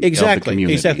healing of the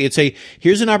community. Exactly. It's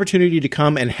here's an opportunity to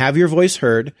come and have your voice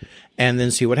heard and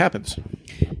then see what happens.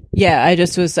 Yeah,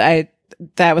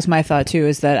 that was my thought too,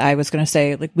 is that I was going to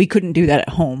say, like, we couldn't do that at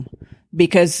home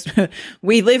because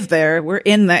we live there. We're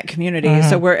in that community. Mm-hmm.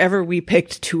 So wherever we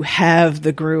picked to have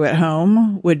the GRU at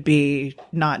home would be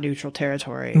not neutral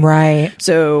territory. Right.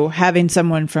 So having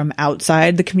someone from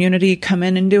outside the community come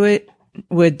in and do it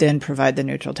would then provide the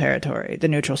neutral territory, the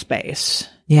neutral space.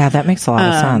 Yeah, that makes a lot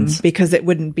of sense. Because it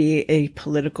wouldn't be a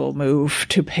political move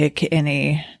to pick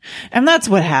any. And that's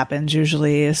what happens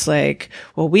usually, is like,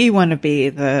 well, we want to be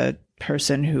the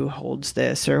person who holds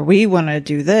this, or we want to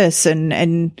do this.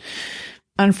 And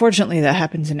unfortunately that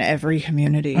happens in every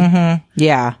community. Mm-hmm.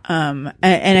 Yeah.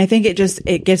 And I think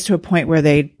it gets to a point where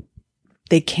they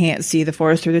can't see the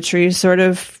forest through the trees, sort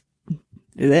of.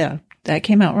 Yeah, that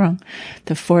came out wrong.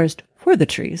 The forest for the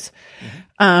trees.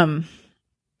 Mm-hmm.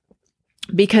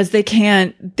 Because they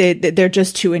can't, they're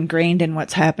just too ingrained in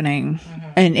what's happening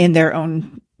and in their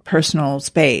own personal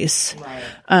space.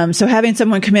 Right. So having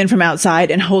someone come in from outside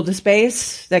and hold a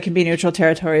space that can be neutral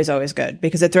territory is always good,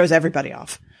 because it throws everybody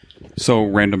off. So,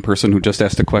 random person who just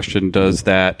asked a question, does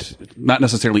that not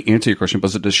necessarily answer your question, but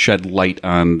does it just shed light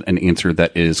on an answer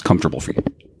that is comfortable for you?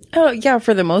 Oh, yeah,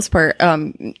 for the most part.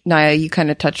 Naya, you kind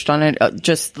of touched on it,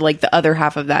 just like the other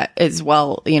half of that as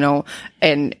well, you know,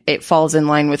 and it falls in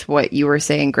line with what you were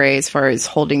saying, Gray, as far as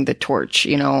holding the torch,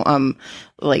 you know,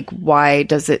 like why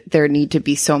does there need to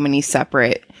be so many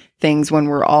separate things when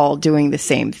we're all doing the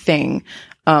same thing?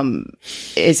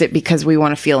 Is it because we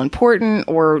want to feel important,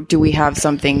 or do we have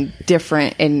something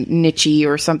different and niche-y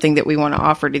or something that we want to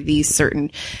offer to these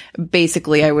certain,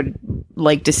 basically I would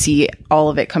like to see all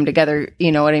of it come together.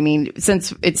 You know what I mean?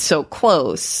 Since it's so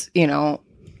close, you know.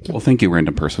 Well, thank you,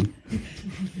 random person.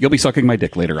 You'll be sucking my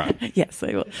dick later on. Yes,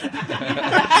 I will.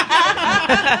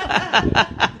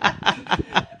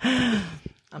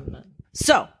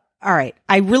 So, all right.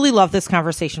 I really love this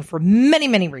conversation for many,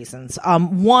 many reasons.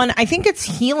 One, I think it's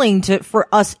healing for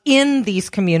us in these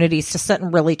communities to sit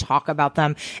and really talk about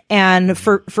them, and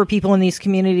for people in these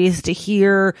communities to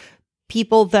hear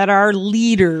people that are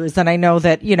leaders. And I know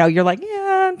that, you know, you're like,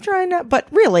 yeah, I'm trying to, but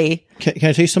really. Can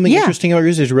I tell you something interesting about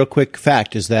yours? There's a real quick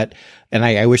fact is that, and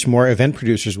I wish more event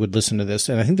producers would listen to this,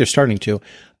 and I think they're starting to.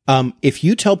 If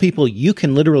you tell people you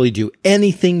can literally do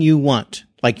anything you want,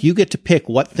 like you get to pick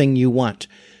what thing you want,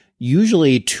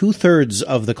 usually 2/3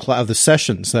 of the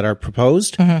sessions that are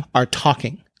proposed are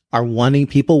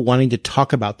people wanting to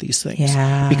talk about these things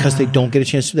because they don't get a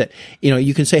chance to do that. You know,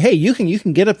 you can say, hey, you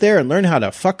can get up there and learn how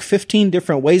to fuck 15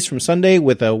 different ways from Sunday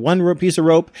with a one piece of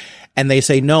rope. And they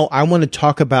say, no, I want to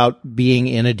talk about being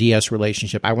in a DS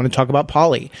relationship. I want to talk about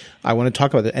poly. I want to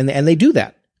talk about it. And they do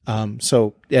that.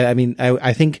 So, yeah, I mean,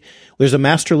 I think there's a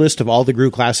master list of all the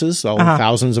GRU classes, all the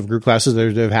thousands of GRU classes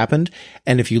that have happened.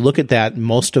 And if you look at that,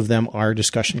 most of them are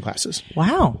discussion classes.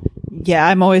 Wow. Yeah,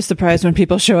 I'm always surprised when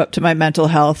people show up to my mental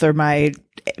health or my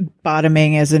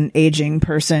bottoming as an aging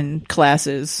person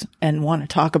classes and want to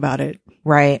talk about it.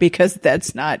 Right. Because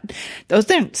those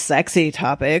aren't sexy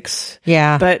topics.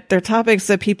 Yeah. But they're topics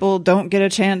that people don't get a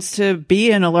chance to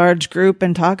be in a large group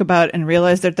and talk about and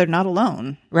realize that they're not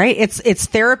alone. Right. It's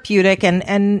therapeutic, and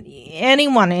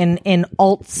anyone in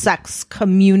alt sex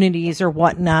communities or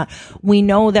whatnot, we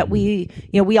know that we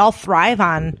all thrive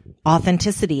on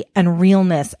authenticity and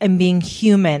realness and being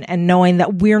human and knowing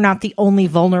that we're not the only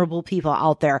vulnerable people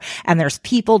out there, and there's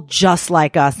people just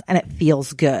like us, and it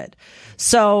feels good.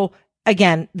 So,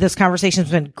 again, this conversation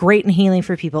has been great and healing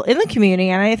for people in the community.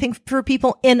 And I think for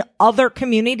people in other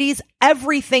communities,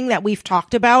 everything that we've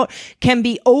talked about can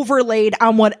be overlaid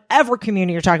on whatever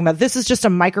community you're talking about. This is just a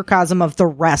microcosm of the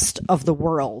rest of the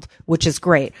world, which is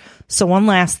great. So one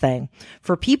last thing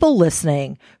for people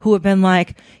listening who have been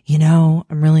like, you know,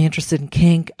 I'm really interested in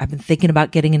kink. I've been thinking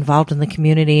about getting involved in the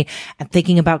community and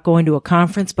thinking about going to a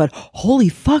conference, but holy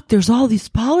fuck, there's all these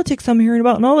politics I'm hearing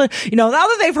about and all that. You know, now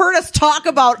that they've heard us talk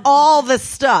about all this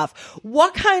stuff,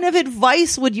 what kind of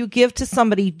advice would you give to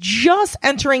somebody just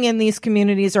entering in these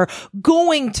communities or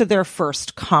going to their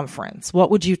first conference?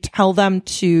 What would you tell them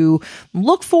to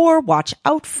look for, watch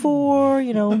out for,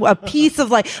 you know, a piece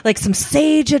of like some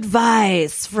sage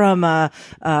advice from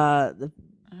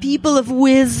people of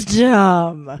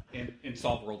wisdom and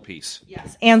solve world peace.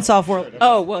 Yes, and solve world.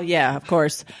 Oh, well, yeah, of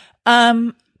course.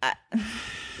 Wow,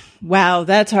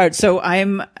 that's hard. So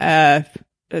I'm a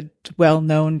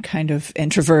well-known kind of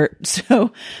introvert.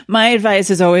 So my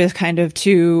advice is always kind of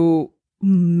to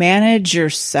manage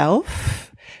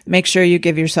yourself. Make sure you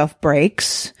give yourself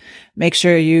breaks. Make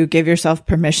sure you give yourself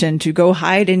permission to go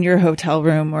hide in your hotel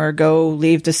room or go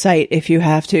leave the site if you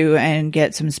have to and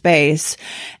get some space,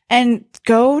 and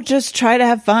go just try to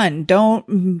have fun.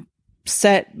 Don't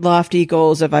set lofty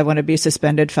goals of I want to be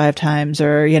suspended 5 times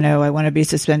or, you know, I want to be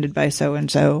suspended by so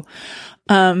and so.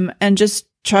 And just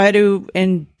try to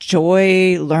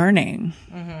enjoy learning.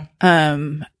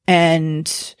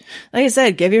 And like I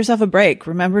said, give yourself a break.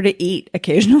 Remember to eat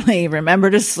occasionally. Remember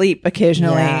to sleep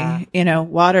occasionally. Yeah. You know,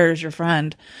 water is your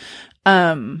friend.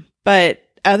 But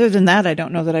other than that, I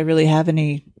don't know that I really have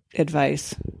any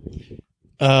advice.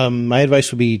 My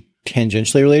advice would be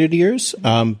tangentially related to yours.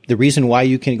 The reason why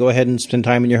you can go ahead and spend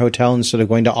time in your hotel instead of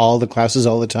going to all the classes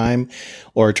all the time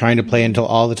or trying to play until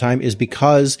all the time is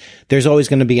because there's always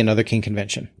going to be another kink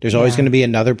convention. There's always going to be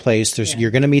another place.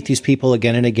 You're going to meet these people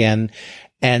again and again.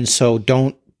 And so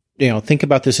don't, you know, think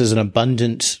about this as an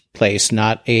abundant place,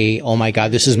 not a, oh my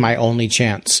God, this is my only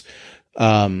chance.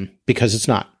 Because it's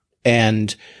not.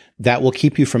 And that will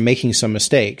keep you from making some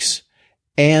mistakes.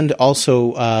 And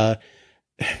also,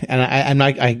 and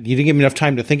you didn't give me enough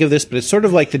time to think of this, but it's sort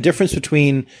of like the difference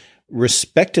between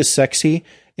respect is sexy,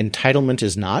 entitlement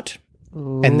is not.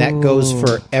 Ooh. And that goes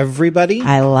for everybody.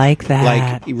 I like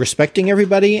that. Like respecting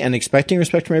everybody and expecting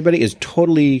respect from everybody is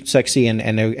totally sexy,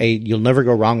 and you'll never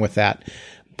go wrong with that.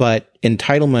 but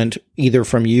entitlement, either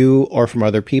from you or from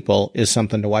other people, is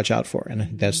something to watch out for. And I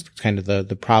think that's kind of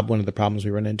one of the problems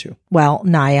we run into. Well,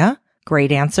 Naya,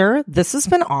 great answer. This has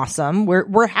been awesome.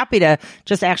 We're happy to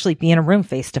just actually be in a room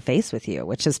face to face with you,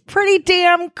 which is pretty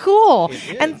damn cool.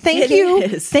 And thank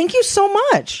you so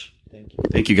much.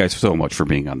 Thank you guys so much for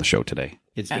being on the show today.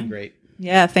 It's been great.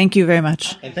 Yeah, thank you very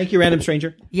much. And thank you, Random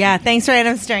Stranger. Yeah, thanks,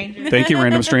 Random Stranger. Thank you,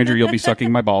 Random Stranger. You'll be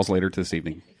sucking my balls later this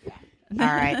evening. All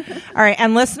right.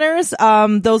 And listeners,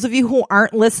 those of you who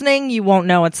aren't listening, you won't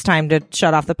know it's time to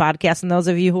shut off the podcast. And those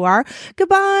of you who are,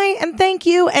 goodbye and thank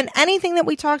you. And anything that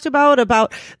we talked about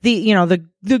the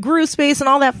Gru space and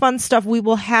all that fun stuff, we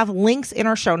will have links in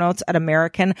our show notes at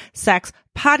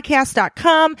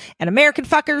AmericanSexPodcast.com. And American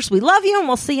fuckers, we love you and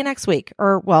we'll see you next week.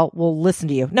 Or, well, we'll listen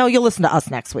to you. No, you'll listen to us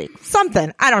next week.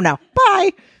 Something. I don't know.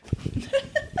 Bye.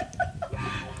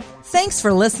 Thanks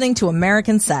for listening to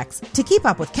American Sex. To keep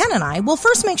up with Ken and I, well,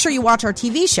 first make sure you watch our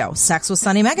TV show, Sex with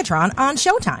Sunny Megatron, on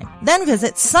Showtime. Then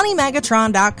visit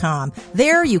SunnyMegatron.com.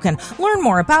 There you can learn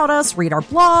more about us, read our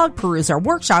blog, peruse our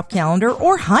workshop calendar,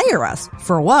 or hire us.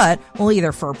 For what? Well,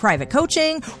 either for private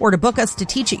coaching, or to book us to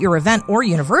teach at your event or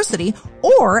university,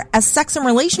 or as sex and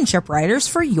relationship writers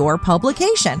for your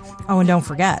publication. Oh, and don't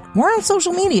forget, we're on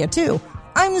social media too.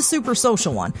 I'm the super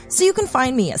social one, so you can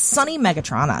find me as Sunny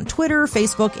Megatron on Twitter,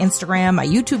 Facebook, Instagram, my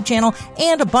YouTube channel,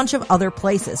 and a bunch of other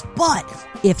places. But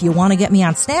if you want to get me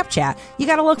on Snapchat, you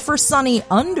got to look for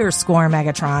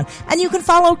Sunny_Megatron, and you can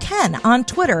follow Ken on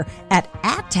Twitter at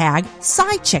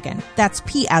 @tag_SyChicken. That's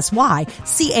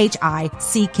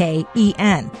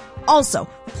PSYCHICKEN. Also,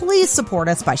 please support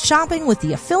us by shopping with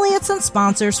the affiliates and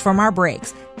sponsors from our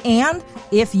breaks. And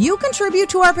if you contribute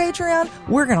to our Patreon,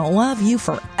 we're going to love you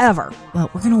forever.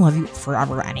 Well, we're going to love you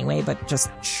forever anyway, but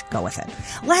just go with it.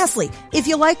 Lastly, if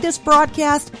you like this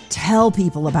broadcast, tell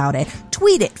people about it.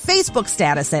 Tweet it, Facebook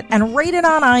status it, and rate it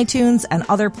on iTunes and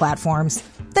other platforms.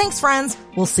 Thanks, friends.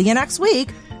 We'll see you next week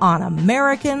on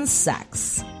American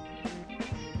Sex.